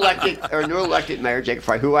new elected mayor, Jacob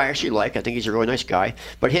Frey, who I actually like. I think he's a really nice guy.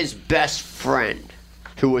 But his best friend,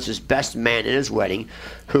 who was his best man at his wedding,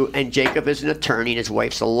 and Jacob is an attorney and his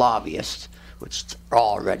wife's a lobbyist, which are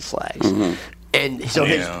all red flags. Mm-hmm. And so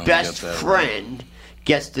his best friend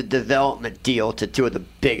gets the development deal to two of the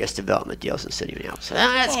biggest development deals in the city of Minneapolis.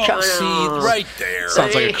 That's kind of right there.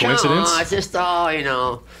 Sounds like a coincidence. It's just all,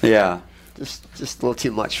 Yeah. just a little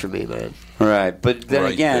too much for me, man. Right. But then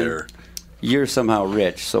Right again, there. you're somehow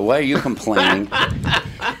rich. So why are you complaining?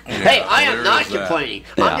 Hey, I am not complaining.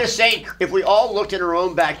 Yeah. I'm just saying, if we all looked in our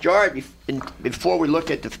own backyard before we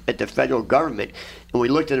looked at the federal government, and we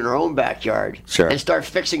looked in our own backyard and start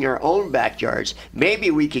fixing our own backyards, maybe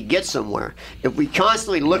we could get somewhere. If we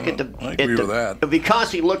constantly look at the, I agree with that. If we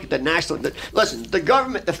constantly look at the national, listen, the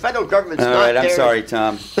government, the federal government's All not right. there. I'm sorry,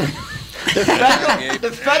 Tom.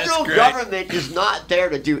 The federal great. government is not there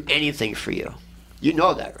to do anything for you. You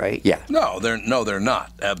know that, right? Yeah. No, they're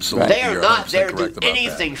not. Absolutely. They are You're not 100% there to correct do about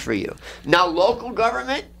anything for you. Now, local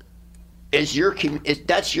government is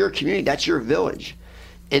that's your community, that's your village,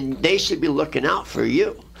 and they should be looking out for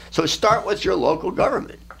you. So start with your local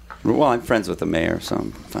government. Well, I'm friends with the mayor, so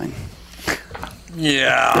I'm fine. that.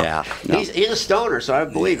 Yeah. Yeah. No. He's a stoner, so I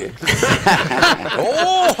believe you.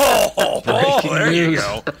 There you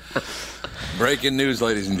go. Breaking news,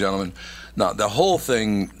 ladies and gentlemen. Now, the whole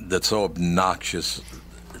thing that's so obnoxious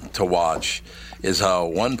to watch is how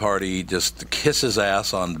one party just kisses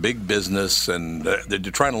ass on big business and they're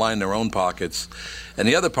trying to line their own pockets, and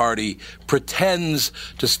the other party pretends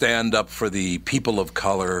to stand up for the people of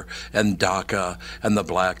color and DACA and the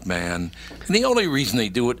black man. And the only reason they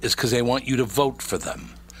do it is because they want you to vote for them.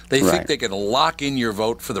 They think they can lock in your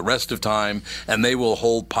vote for the rest of time, and they will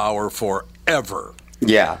hold power forever.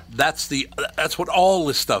 Yeah. That's what all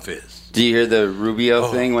this stuff is. Do you hear the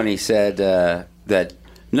Rubio thing when he said that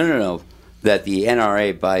no, that the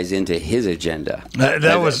NRA buys into his agenda?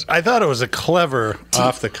 I thought it was a clever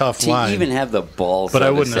off the cuff line. To even have the balls, but I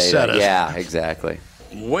wouldn't have said that. it. Yeah, exactly.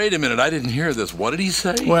 Wait a minute, I didn't hear this. What did he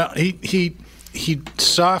say? Well, he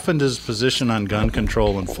softened his position on gun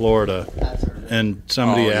control in Florida, and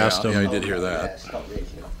somebody asked him. Yeah, I did hear that.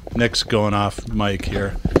 Nick's going off mic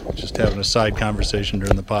here, just having a side conversation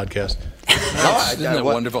during the podcast. Isn't that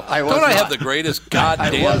wonderful? Don't I have the greatest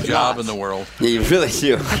goddamn job in the world? Yeah, you really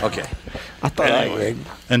do. Okay. I thought anyway.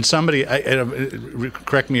 And somebody,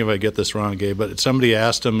 correct me if I get this wrong, Gabe, but somebody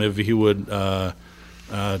asked him if he would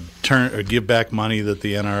turn or give back money that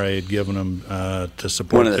the NRA had given him to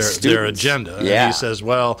support their agenda. Yeah. And he says,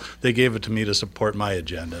 well, they gave it to me to support my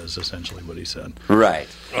agenda, is essentially what he said. Right.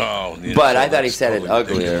 Oh, but I thought he said it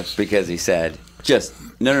uglier because he said Just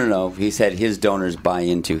no. He said his donors buy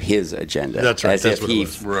into his agenda. That's right. As That's if what he it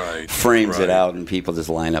was. Right. frames it right. out and people just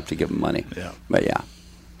line up to give him money. Yeah. But yeah.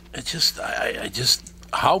 It just, I just,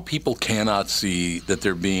 how people cannot see that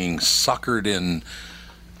they're being suckered in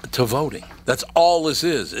to voting. That's all this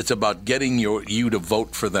is. It's about getting you to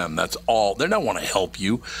vote for them. That's all. They don't want to help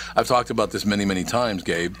you. I've talked about this many, many times,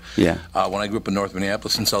 Gabe. Yeah. When I grew up in North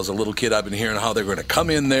Minneapolis since I was a little kid, I've been hearing how they're going to come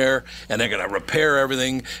in there and they're going to repair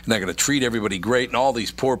everything and they're going to treat everybody great and all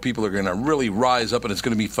these poor people are going to really rise up and it's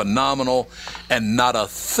going to be phenomenal. And not a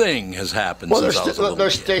thing has happened since I was a little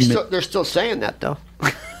kid. They're still saying that, though.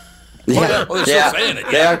 Yeah. Well, they're still saying it.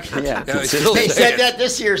 Yeah. They said that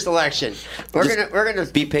this year's election. We're gonna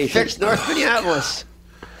be patient. Fix North Minneapolis.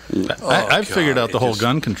 I've figured out the whole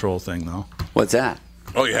gun control thing, though. What's that?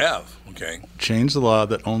 Oh, you have? Okay. Change the law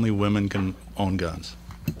that only women can own guns.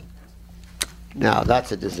 No,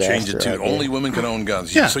 that's a disaster. Change it to only women can own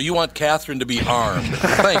guns. Yeah. So you want Catherine to be armed.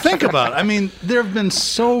 Think about it. I mean, there have been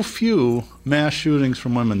so few mass shootings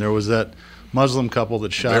from women. There was that Muslim couple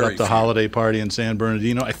that shot Very up the few. holiday party in San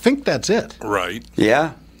Bernardino. I think that's it. Right.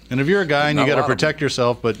 Yeah. And if you're a guy and you Not a got to lot of protect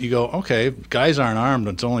yourself, but you go, okay, guys aren't armed,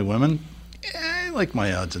 it's only women. I like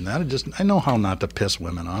my odds in that. I know how not to piss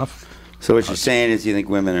women off. So what you're saying is you think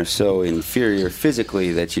women are so inferior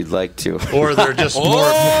physically that you'd like to... Or they're just more...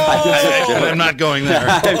 I'm not going there.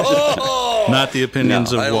 Not the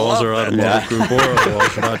opinions of Walzer Automotive Group or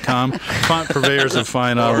Walzer.com. Font purveyors of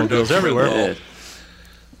fine automobiles everywhere.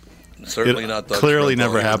 Certainly It not. Doug clearly Sprinthal.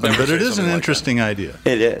 never He would happened, never but it say is an something like interesting idea.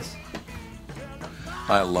 It is.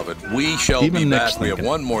 that. I love it. We shall Even be Nick's back. We have thinking.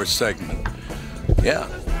 one more segment. Yeah,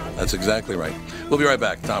 that's exactly right. We'll be right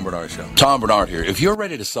back. Tom Bernard Show. Tom Bernard here. If you're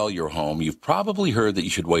ready to sell your home, you've probably heard that you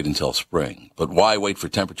should wait until spring. But why wait for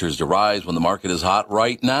temperatures to rise when the market is hot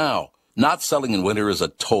right now? Not selling in winter is a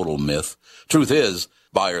total myth. Truth is,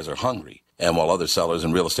 buyers are hungry. And while other sellers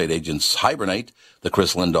and real estate agents hibernate, the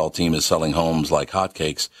Chris Lindahl team is selling homes like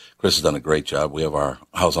hotcakes. Chris has done a great job. We have our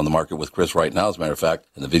house on the market with Chris right now, as a matter of fact,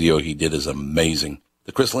 and the video he did is amazing.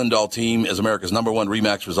 The Chris Lindahl team is America's #1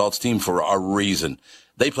 RE/MAX results team for a reason.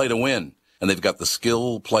 They play to win, and they've got the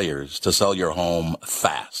skilled players to sell your home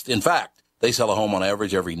fast. In fact, they sell a home on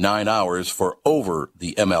average every 9 hours for over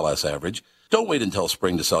the MLS average. Don't wait until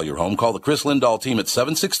spring to sell your home. Call the Chris Lindahl team at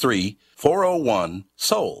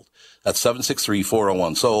 763-401-SOLD. That's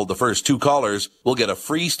 763-401-SOLD. The first 2 callers will get a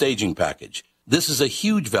free staging package. This is a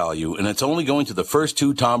huge value, and it's only going to the first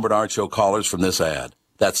 2 Tom Bernard Show callers from this ad.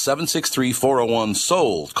 That's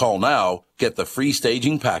 763-401-SOLD. Call now, get the free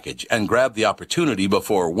staging package, and grab the opportunity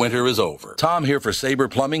before winter is over. Tom here for Sabre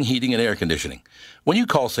Plumbing, Heating, and Air Conditioning. When you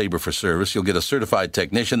call Sabre for service, you'll get a certified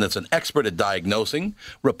technician that's an expert at diagnosing,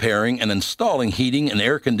 repairing, and installing heating and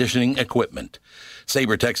air conditioning equipment.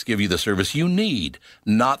 Sabre Techs give you the service you need,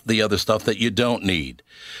 not the other stuff that you don't need.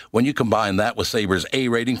 When you combine that with Sabre's A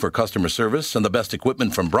rating for customer service and the best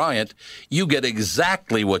equipment from Bryant, you get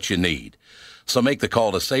exactly what you need. So make the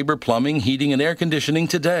call to Sabre Plumbing, Heating, and Air Conditioning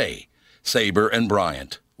today. Sabre and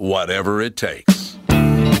Bryant, whatever it takes.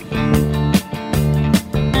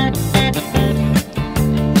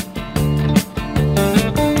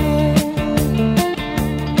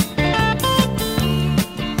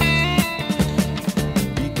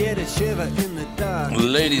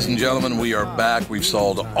 Ladies and gentlemen, we are back. We've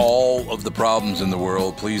solved all of the problems in the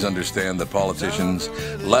world. Please understand that politicians,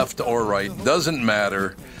 left or right, doesn't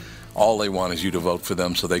matter. All they want is you to vote for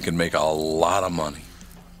them so they can make a lot of money.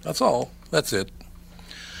 That's all. That's it.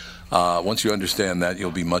 Once you understand that,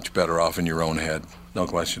 you'll be much better off in your own head. No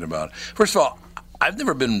question about it. First of all, I've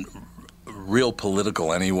never been real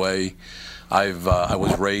political anyway. I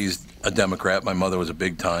was raised a Democrat. My mother was a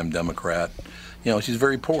big-time Democrat. You know, she's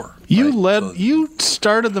very poor. You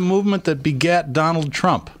started the movement that begat Donald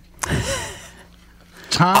Trump.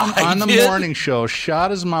 Tom on the morning show shot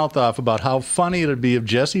his mouth off about how funny it would be if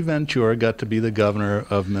Jesse Ventura got to be the governor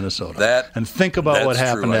of Minnesota. And think about what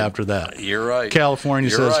happened after that. You're right. California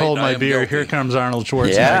says, hold my beer, here comes Arnold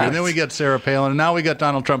Schwarzenegger. Yes. And then we get Sarah Palin, and now we got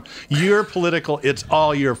Donald Trump. You're political. It's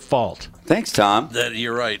all your fault. Thanks, Tom.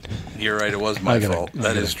 You're right. You're right. It was my fault.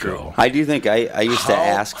 That is true. I do think I used to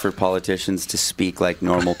ask for politicians to speak like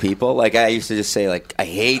normal people. Like, I used to just say, like, I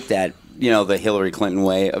hate that, the Hillary Clinton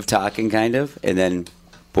way of talking, kind of. And then,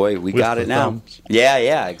 boy, we got it now. Thumbs.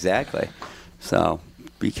 Yeah, exactly. So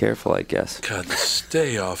be careful, I guess. God,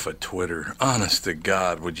 stay off of Twitter. Honest to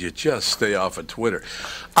God, would you just stay off of Twitter?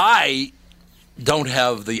 I don't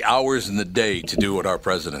have the hours in the day to do what our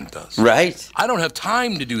president does. Right. I don't have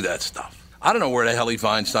time to do that stuff. I don't know where the hell he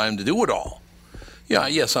finds time to do it all. Yeah,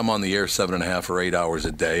 yes, I'm on the air 7.5 or 8 hours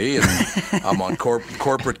a day, and I'm on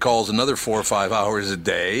corporate calls another 4 or 5 hours a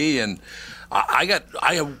day, and I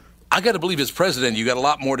got to believe as president, you got a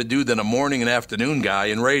lot more to do than a morning and afternoon guy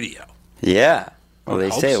in radio. Yeah. Well, they I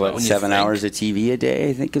hope say, so. what, When you 7 think. hours of TV a day,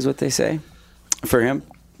 I think is what they say for him.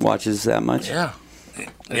 Watches that much. Yeah. And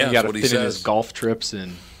Yeah, you got that's to what he fit in his says. golf trips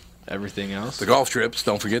and everything else. The golf trips,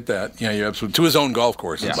 don't forget that. Yeah, you're absolutely to his own golf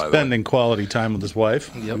courses, by the way. Spending quality time with his wife.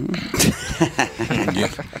 Yep. Yeah.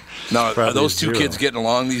 Now, are Probably those two zero. kids getting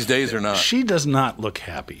along these days or not? She does not look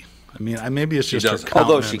happy. I mean, maybe it's She just her doesn't.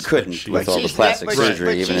 Although she countenance, couldn't but she- with all the She's plastic ne- but- surgery,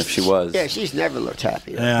 but even she's- if she was. Yeah, she's never looked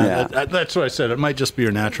happy. Yeah, Yeah. that's what I said. It might just be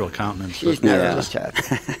her natural countenance. She's but- never Yeah. looked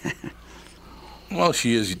happy. Well,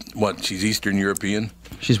 she is, what, she's Eastern European?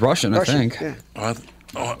 She's Russian, I think. Yeah.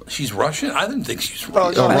 She's Russian? I didn't think she's Oh,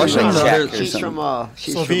 Russian. no, Russian? she's, No, there's- she's from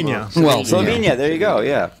Slovenia. Well, Slovenia, there you go,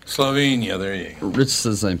 yeah. Slovenia, there you go. It's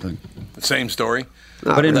the same thing. Same story.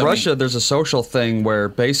 But in That Russia, there's a social thing where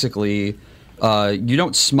basically you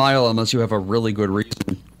don't smile unless you have a really good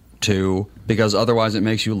reason to, because otherwise it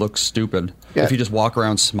makes you look stupid. Yeah. If you just walk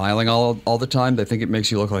around smiling all the time, they think it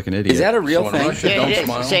makes you look like an idiot. Is that a real So in thing? Russia, Yeah, don't it is.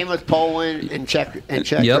 smile. Same with Poland and Czech. Yep.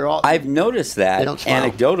 They're all, I've noticed that They don't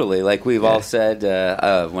smile. anecdotally. Like we've all said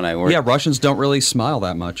when I worked Yeah, Russians don't really smile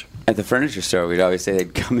that much. at the furniture store, we'd always say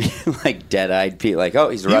they'd come in like dead-eyed people, like, "Oh,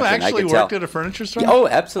 he's You Russian." I actually could worked tell. at a furniture store? Oh,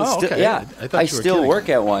 absolutely. Oh, Still- okay. yeah, I thought I you were still kidding. work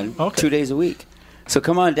at one Okay. 2 days a week. So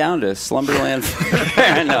come on down to Slumberland.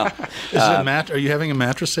 No. Is it are you having a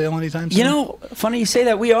mattress sale anytime soon? You know, funny you say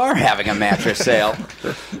that. We are having a mattress sale.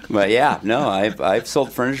 But yeah, no, I've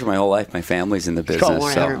sold furniture my whole life. My family's in the it's called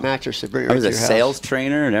business. 100 So mattress to bring I right was to a your house. sales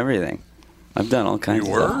trainer and everything. I've done all kinds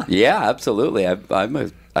You of were? stuff. Yeah, absolutely. I'm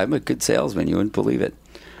a good salesman. You wouldn't believe it.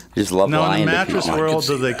 I just love Now, lying in the to mattress people. world,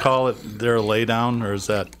 do they call it their lay down, or is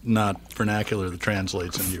that not vernacular that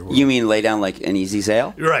translates into your world? You mean lay down like an easy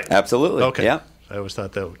sale? Right. Absolutely. Okay. Yeah. I always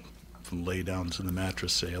thought that from lay downs in the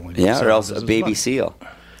mattress sale. and Yeah, or sales else a business. baby seal.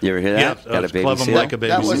 You ever hear Yeah, that? Got a baby club 'em seal? like a baby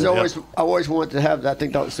That was seal. always I always wanted to have. I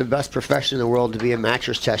think that was the best profession in the world, to be a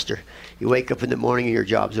mattress tester. You wake up in the morning and your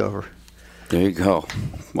job's over. There you go.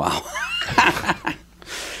 Wow.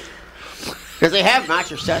 Because they have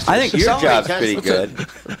mattress testers. I think your Somebody job's tests- pretty good.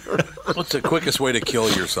 What's the quickest way to kill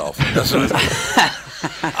yourself? That's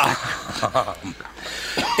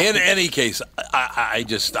in any case,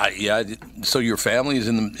 so your family is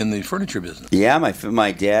in the furniture business. Yeah, my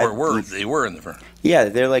dad. They were in the furniture. Yeah,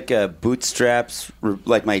 they're like bootstraps.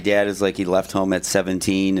 Like my dad is like he left home at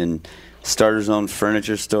 17 and started his own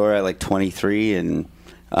furniture store at like 23 and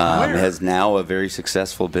has now a very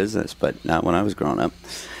successful business, but not when I was growing up.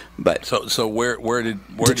 But so where did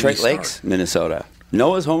Detroit he Lakes, start? Minnesota.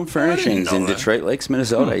 Noah's Home Furnishings know in that. Detroit Lakes,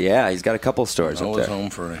 Minnesota. Yeah, he's got a couple stores Noah's up there. Home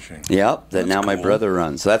Furnishing. Yep, that That's now my cool. brother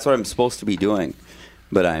runs. So that's what I'm supposed to be doing,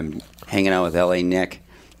 but I'm hanging out with L.A. Nick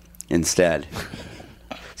instead.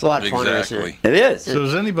 It's a lot of fun, isn't Exactly. it? It is. So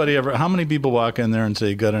does anybody ever? How many people walk in there and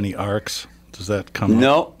say, "Got any arcs?" Does that come? up?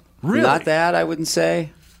 No, Really? not that I wouldn't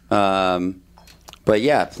say. But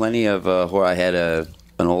yeah, plenty of where I had an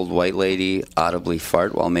old white lady audibly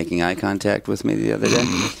fart while making eye contact with me the other day.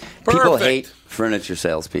 People Perfect. hate furniture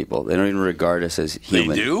salespeople. They don't even regard us as They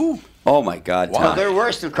human. do? Oh my God, Wow. No, Tom. they're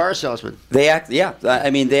worse than car salesmen. They act, yeah. I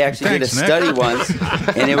mean, they actually Thanks, did a Nick. study once,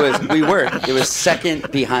 and it was second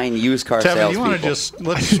behind used car Tevin, you want salespeople. to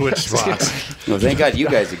let's switch spots. Well, thank God you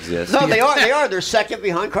guys exist. No, they are. They are. They're second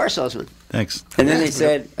behind car salesmen. Thanks. And then they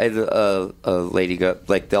said, I had a lady go,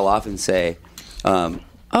 like they'll often say, are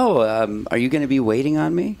you going to be waiting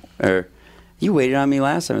on me? Or you waited on me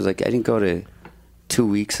last time. I was like, I didn't go to 2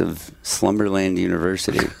 weeks of Slumberland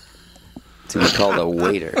University to be called a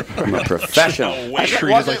waiter. I'm a professional.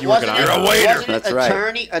 Treated like you were going to. You're a waiter. That's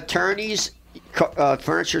right. Attorneys,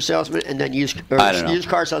 furniture salesman, and then used I don't know.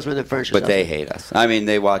 car salesman and furniture. But they salesman. hate us. I mean,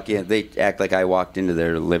 they walk in, they act like I walked into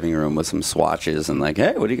their living room with some swatches and like,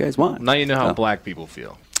 hey, what do you guys want? Now you know how black people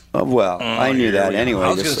feel. Oh, well, I knew here that we go. I anyway,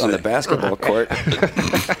 was just gonna on the say. basketball court.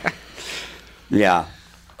 Yeah.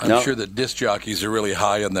 I'm No. sure that disc jockeys are really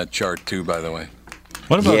high on that chart too. By the way,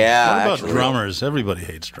 What about actually. drummers? Everybody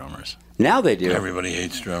hates drummers. Now they do. everybody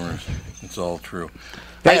hates drummers. It's all true.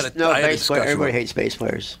 I had Bass, a- no, I had a bass player. discussion Everybody with- hates bass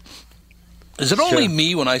players. Is it only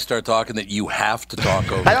me when I start talking that you have to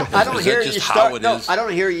talk over? I don't Is that hear just you how start. it No, is? I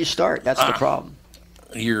don't hear you start. That's the problem.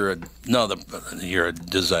 You're a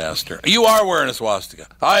disaster. You are wearing a swastika.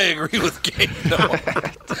 I agree with Gabe. No.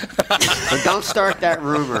 But don't start that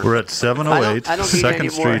rumor. We're at 708 I don't need 2nd any more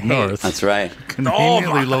Street hate. North, That's right.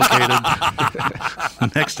 conveniently located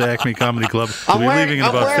next to Acme Comedy Club. We'll be leaving in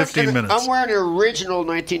about 15 minutes. I'm wearing an original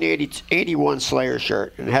 1981 Slayer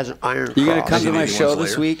shirt, and it has an iron You gonna cross. come to my 81 show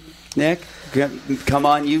this Slayer. week, Nick? Come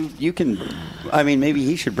on, you can. I mean, maybe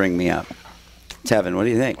he should bring me up. Tevin, what do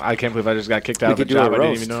you think? I can't believe I just got kicked We out of a could do a job I didn't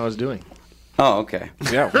roast. even know I was doing. Oh, okay.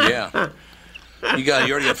 Yeah. Yeah. You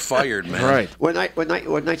already got fired, man. Right. What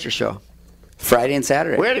night's your show? Friday and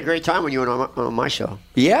Saturday. We had a great time when you were on my show.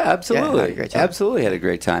 Yeah, absolutely. Yeah, I had a great time. Absolutely had a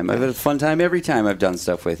great time. I've had a fun time every time I've done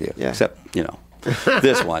stuff with you. Yeah. Except,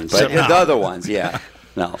 this one. But the other ones, yeah.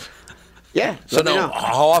 No. Yeah. So now,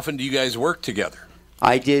 how often do you guys work together?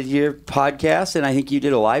 I did your podcast, and I think you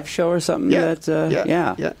did a live show or something. Yeah.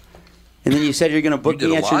 Yeah. And then you said you're going to book did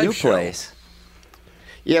me a at your live new show. place.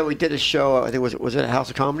 Yeah, we did a show. I think was it a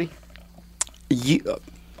House of Comedy?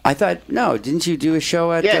 I thought, no, didn't you do a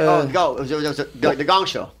show at... Yeah, it was the Gong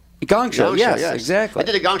Show. Gong Show, yes, exactly. I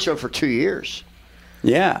did the Gong Show for 2 years.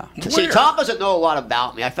 Yeah. See, Tom doesn't know a lot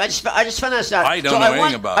about me. I just found this out. I don't know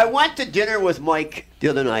anything about I it. went to dinner with Mike the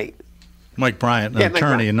other night. Mike Bryant, an Yeah, Mike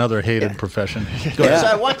attorney, Bryant. another hated profession. Go So ahead.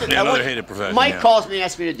 I went to Another hated profession, Mike yeah. calls me and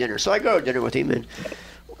asks me to dinner. So I go to dinner with him and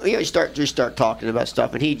we start talking about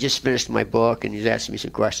stuff. And he just finished my book and he's asking me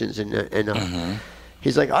some questions and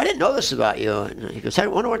he's like, I didn't know this about you. And he goes, I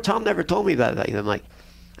wonder what Tom never told me about you. I'm like,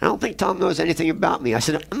 I don't think Tom knows anything about me. I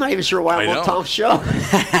said, I'm not even sure why I'm I on know. Tom's show.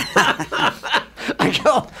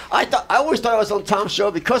 I always thought I was on Tom's show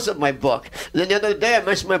because of my book. And then the other day I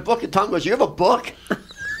mentioned my book and Tom goes, you have a book?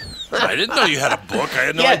 I didn't know you had a book. I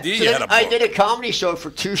had no idea so you then had a book. I did a comedy show for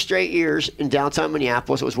 2 straight years in downtown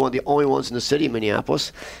Minneapolis. It was one of the only ones in the city of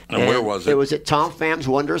Minneapolis. And where was it? It was at Tom Pham's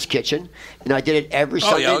Wondrous Kitchen, and I did it every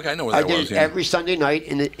Oh, Sunday. yeah, okay, I know where that did was, it yeah. every Sunday night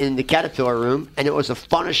in the Caterpillar Room, and it was the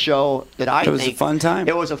funnest show that I think. It was a fun time.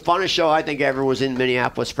 It was the funnest show I think ever was in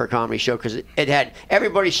Minneapolis for a comedy show because it had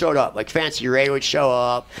everybody showed up. Like Fancy Ray would show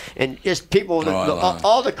up, and just people.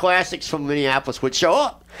 All the classics from Minneapolis would show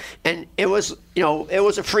up. And it was, it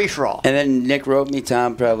was a free-for-all. And then Nick wrote me,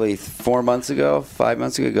 Tom, probably 5 months ago,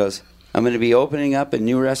 goes, I'm going to be opening up a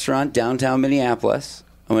new restaurant downtown Minneapolis.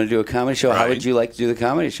 I'm going to do a comedy show. Right. How would you like to do the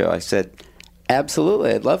comedy show? I said,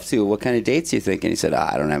 absolutely, I'd love to. What kind of dates do you think? And he said,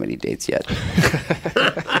 I don't have any dates yet.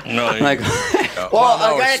 No, I'm like, Well,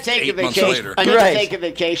 now I got it's to take a 8 months vacation. later. I need Right. to take a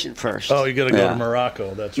vacation first. Oh, you got to go Yeah. to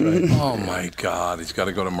Morocco. That's right. Oh, my God. He's got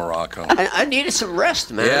to go to Morocco. I needed some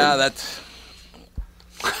rest, man. Yeah,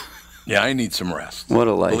 Yeah, I need some rest. What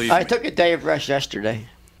a life. Believe I me. took a day of rest yesterday.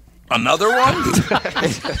 Another one?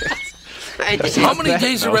 I just- How many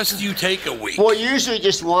days of rest do you take a week? Well, usually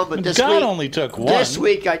just one, but this God week only took one. This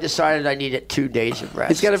week I decided I needed 2 days of rest.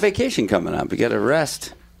 he's got a vacation coming up. You got to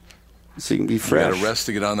rest so you can be You fresh. got to rest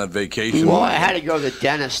to get on that vacation. Well, I had to go to the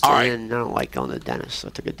dentist, All right. and I don't like going to the dentist, so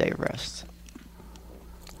I took a day of rest.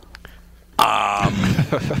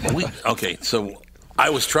 Okay, so I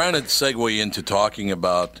was trying to segue into talking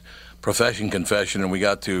about Profession Confession, and we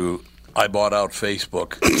got to I bought out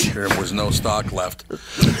Facebook. There was no stock left.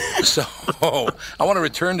 So I want to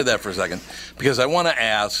return to that for a second because I want to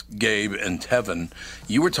ask Gabe and Tevin,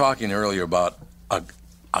 you were talking earlier about a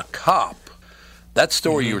cop. That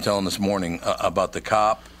story you were telling this morning about the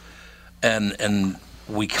cop, and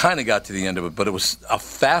we kind of got to the end of it, but it was a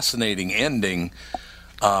fascinating ending.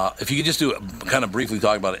 If you could just kind of briefly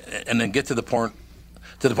talk about it, and then get to the point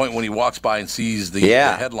when he walks by and sees the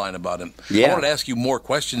headline about him. Yeah. I wanted to ask you more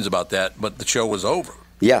questions about that, but the show was over.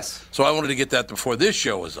 Yes. So I wanted to get that before this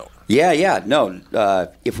show was over. Yeah. No,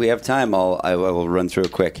 if we have time, I will run through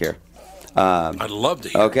it quick here. I'd love to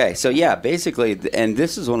hear. Okay, so yeah, basically, and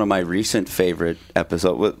this is one of my recent favorite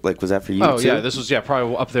episodes. Like, was that for you Oh too? yeah, this was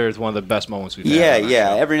probably up there as one of the best moments we've Yeah, had.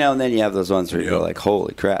 yeah. Every now and then you have those ones where you go like,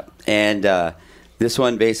 holy crap. And this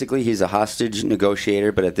one, basically, he's a hostage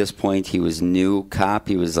negotiator, but at this point he was new cop.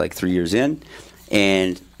 He was like 3 years in.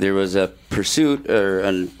 And there was a pursuit or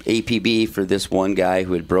an APB for this one guy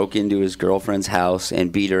who had broke into his girlfriend's house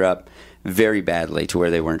and beat her up very badly to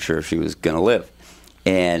where they weren't sure if she was going to live.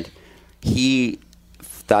 And he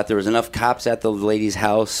thought there was enough cops at the lady's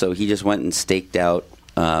house, so he just went and staked out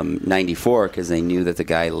 94 because they knew that the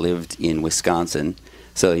guy lived in Wisconsin,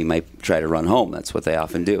 so he might try to run home. That's what they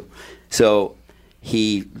often do. So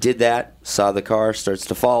he did that, saw the car, starts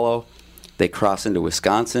to follow. They cross into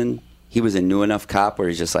Wisconsin. He was a new enough cop where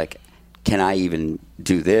he's just like, can I even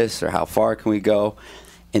do this, or how far can we go?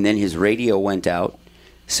 And then his radio went out,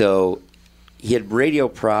 so he had radio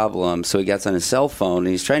problems, so he gets on his cell phone, and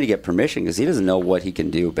he's trying to get permission because he doesn't know what he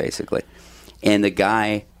can do, basically. And the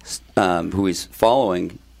guy who he's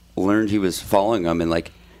following learned he was following him and,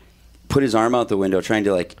 like, put his arm out the window trying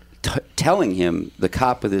to, like, telling him, the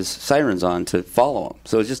cop with his sirens on, to follow him.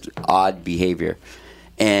 So it's just odd behavior.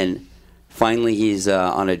 And finally he's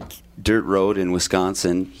on a dirt road in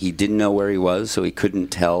Wisconsin. He didn't know where he was, so he couldn't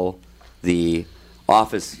tell the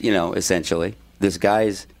office, essentially. This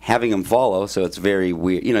guy's having him follow, so it's very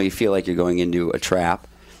weird. You feel like you're going into a trap.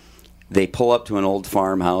 they pull up to an old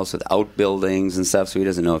farmhouse with outbuildings and stuff, so he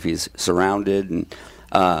doesn't know if he's surrounded.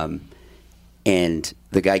 And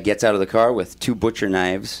the guy gets out of the car with 2 butcher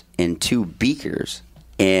knives and 2 beakers,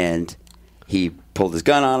 and he pulled his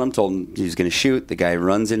gun on him, told him he was going to shoot. The guy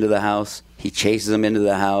runs into the house. He chases him into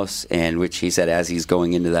the house, and which he said as he's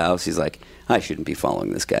going into the house, he's like, I shouldn't be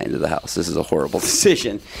following this guy into the house. This is a horrible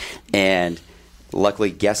decision. And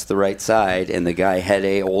luckily guessed the right side, and the guy had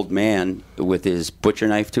a old man with his butcher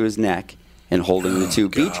knife to his neck and holding the 2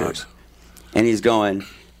 beakers. And he's going,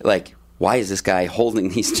 like, why is this guy holding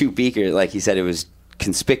these 2 beakers? Like he said, it was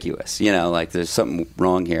conspicuous, like there's something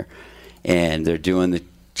wrong here. And they're doing the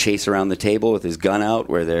chase around the table with his gun out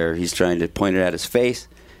where he's trying to point it at his face.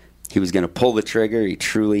 He was going to pull the trigger. He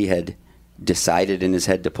truly had decided in his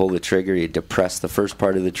head to pull the trigger. He had depressed the first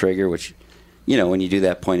part of the trigger, which, when you do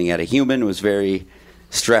that pointing at a human, was very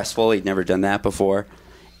stressful. He'd never done that before.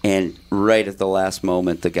 And right at the last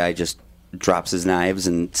moment, the guy just drops his knives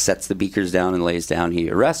and sets the beakers down and lays down. He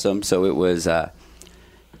arrests him. So it was,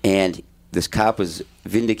 and this cop was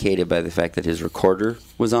vindicated by the fact that his recorder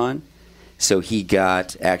was on. So he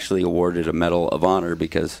got actually awarded a Medal of Honor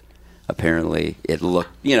because apparently it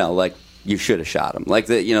looked, like you should have shot him. Like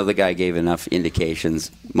the guy gave enough indications.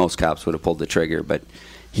 Most cops would have pulled the trigger, but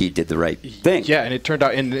he did the right thing. Yeah, and it turned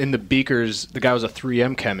out in the beakers, the guy was a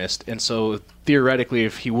 3M chemist, and so theoretically,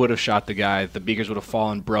 if he would have shot the guy, the beakers would have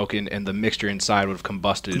fallen, broken, and the mixture inside would have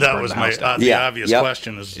combusted. That was the obvious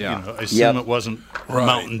question. Is I assume it wasn't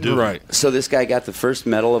Mountain Dew. Right. So this guy got the first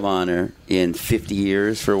Medal of Honor in 50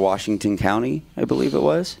 years for Washington County, I believe it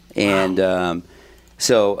was, and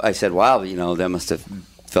so I said, "Wow, that must have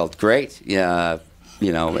felt great." And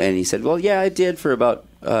he said, "Well, yeah, I did for about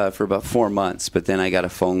 4 months, but then I got a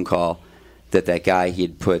phone call that guy he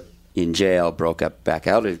had put in jail got back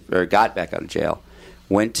out of jail,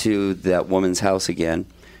 went to that woman's house again,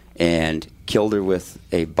 and killed her with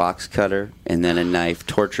a box cutter and then a knife,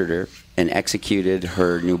 tortured her, and executed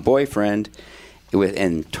her new boyfriend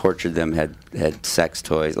and tortured them. Had sex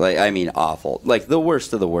toys, awful, like the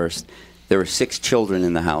worst of the worst. There were 6 children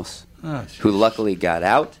in the house who luckily got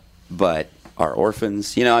out, but are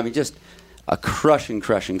orphans. Just a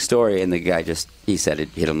crushing story. And the guy he said it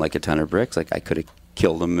hit him like a ton of bricks. Like I could have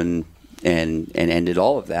killed him and ended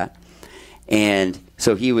all of that. And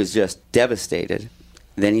so he was just devastated.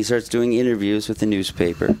 Then he starts doing interviews with the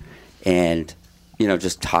newspaper and,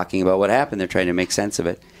 just talking about what happened. They're trying to make sense of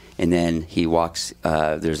it. And then he walks,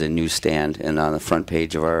 there's a newsstand, and on the front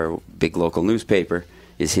page of our big local newspaper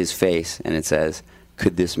is his face, and it says,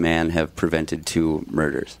 "Could this man have prevented 2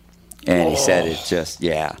 murders?" And he said it just,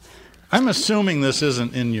 I'm assuming this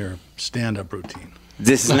isn't in your stand-up routine.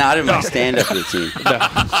 This is not in my stand-up routine.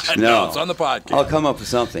 No. It's on the podcast. I'll come up with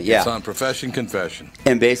something, yeah. It's on Profession Confession.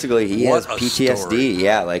 And basically, he has PTSD. Story.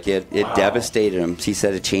 Yeah, like it devastated him. He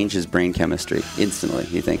said it changed his brain chemistry instantly,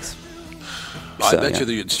 he thinks. I bet you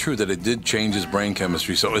that it's true that it did change his brain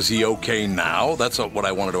chemistry. So is he okay now? That's what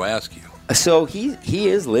I wanted to ask you. So he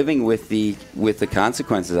is living with the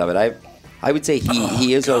consequences of it. I would say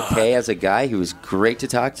he is okay as a guy. He was great to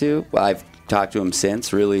talk to. I've talked to him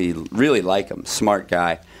since. Really, really like him. Smart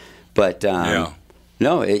guy. But no,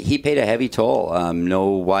 he paid a heavy toll. No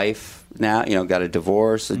wife now. Got a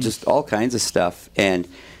divorce. Just all kinds of stuff. And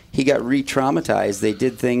he got re-traumatized. They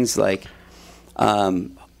did things like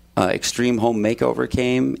Extreme Home Makeover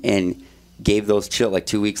came and gave those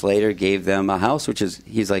 2 weeks later, gave them a house,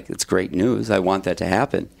 he's like, it's great news. I want that to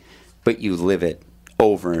happen. But you live it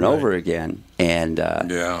over and over again. And, but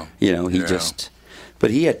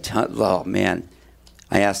he had oh man,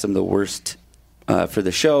 I asked him the worst for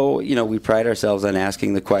the show. We pride ourselves on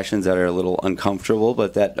asking the questions that are a little uncomfortable,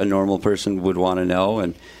 but that a normal person would want to know.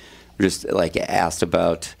 And just asked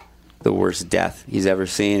about the worst death he's ever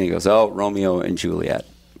seen. He goes, Romeo and Juliet.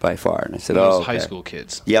 By far. And I said, high school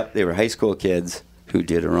kids. Yep, they were high school kids who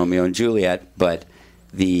did a Romeo and Juliet, but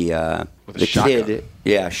the kid,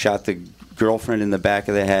 shot the girlfriend in the back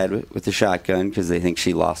of the head with the shotgun because they think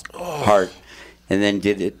she lost heart, and then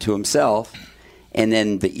did it to himself. And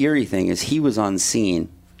then the eerie thing is he was on scene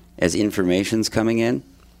as information's coming in,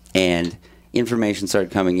 and information started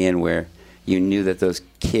coming in where you knew that those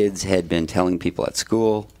kids had been telling people at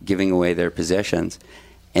school, giving away their possessions.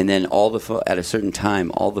 And then at a certain time,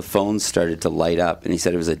 all the phones started to light up. And he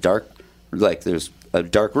said it was there's a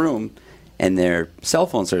dark room, and their cell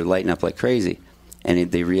phones started lighting up like crazy. And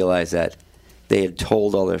they realized that they had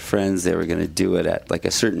told all their friends they were going to do it at a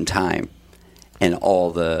certain time. And they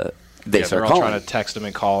started they're all calling. Trying to text them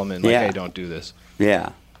and call them and hey, don't do this.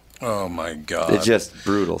 Yeah. Oh, my God. It's just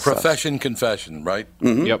brutal Profession Confession, right?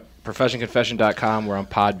 Mm-hmm. Yep. ProfessionConfession.com. We're on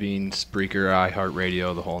Podbean, Spreaker,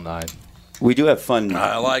 iHeartRadio, the whole nine. We do have fun,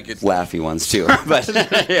 I like it. laughy ones, too. But,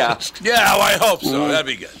 yeah. Yeah, well, I hope so. That'd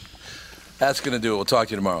be good. That's going to do it. We'll talk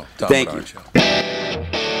to you tomorrow. Tom Thank Bernard you.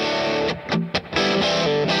 Show.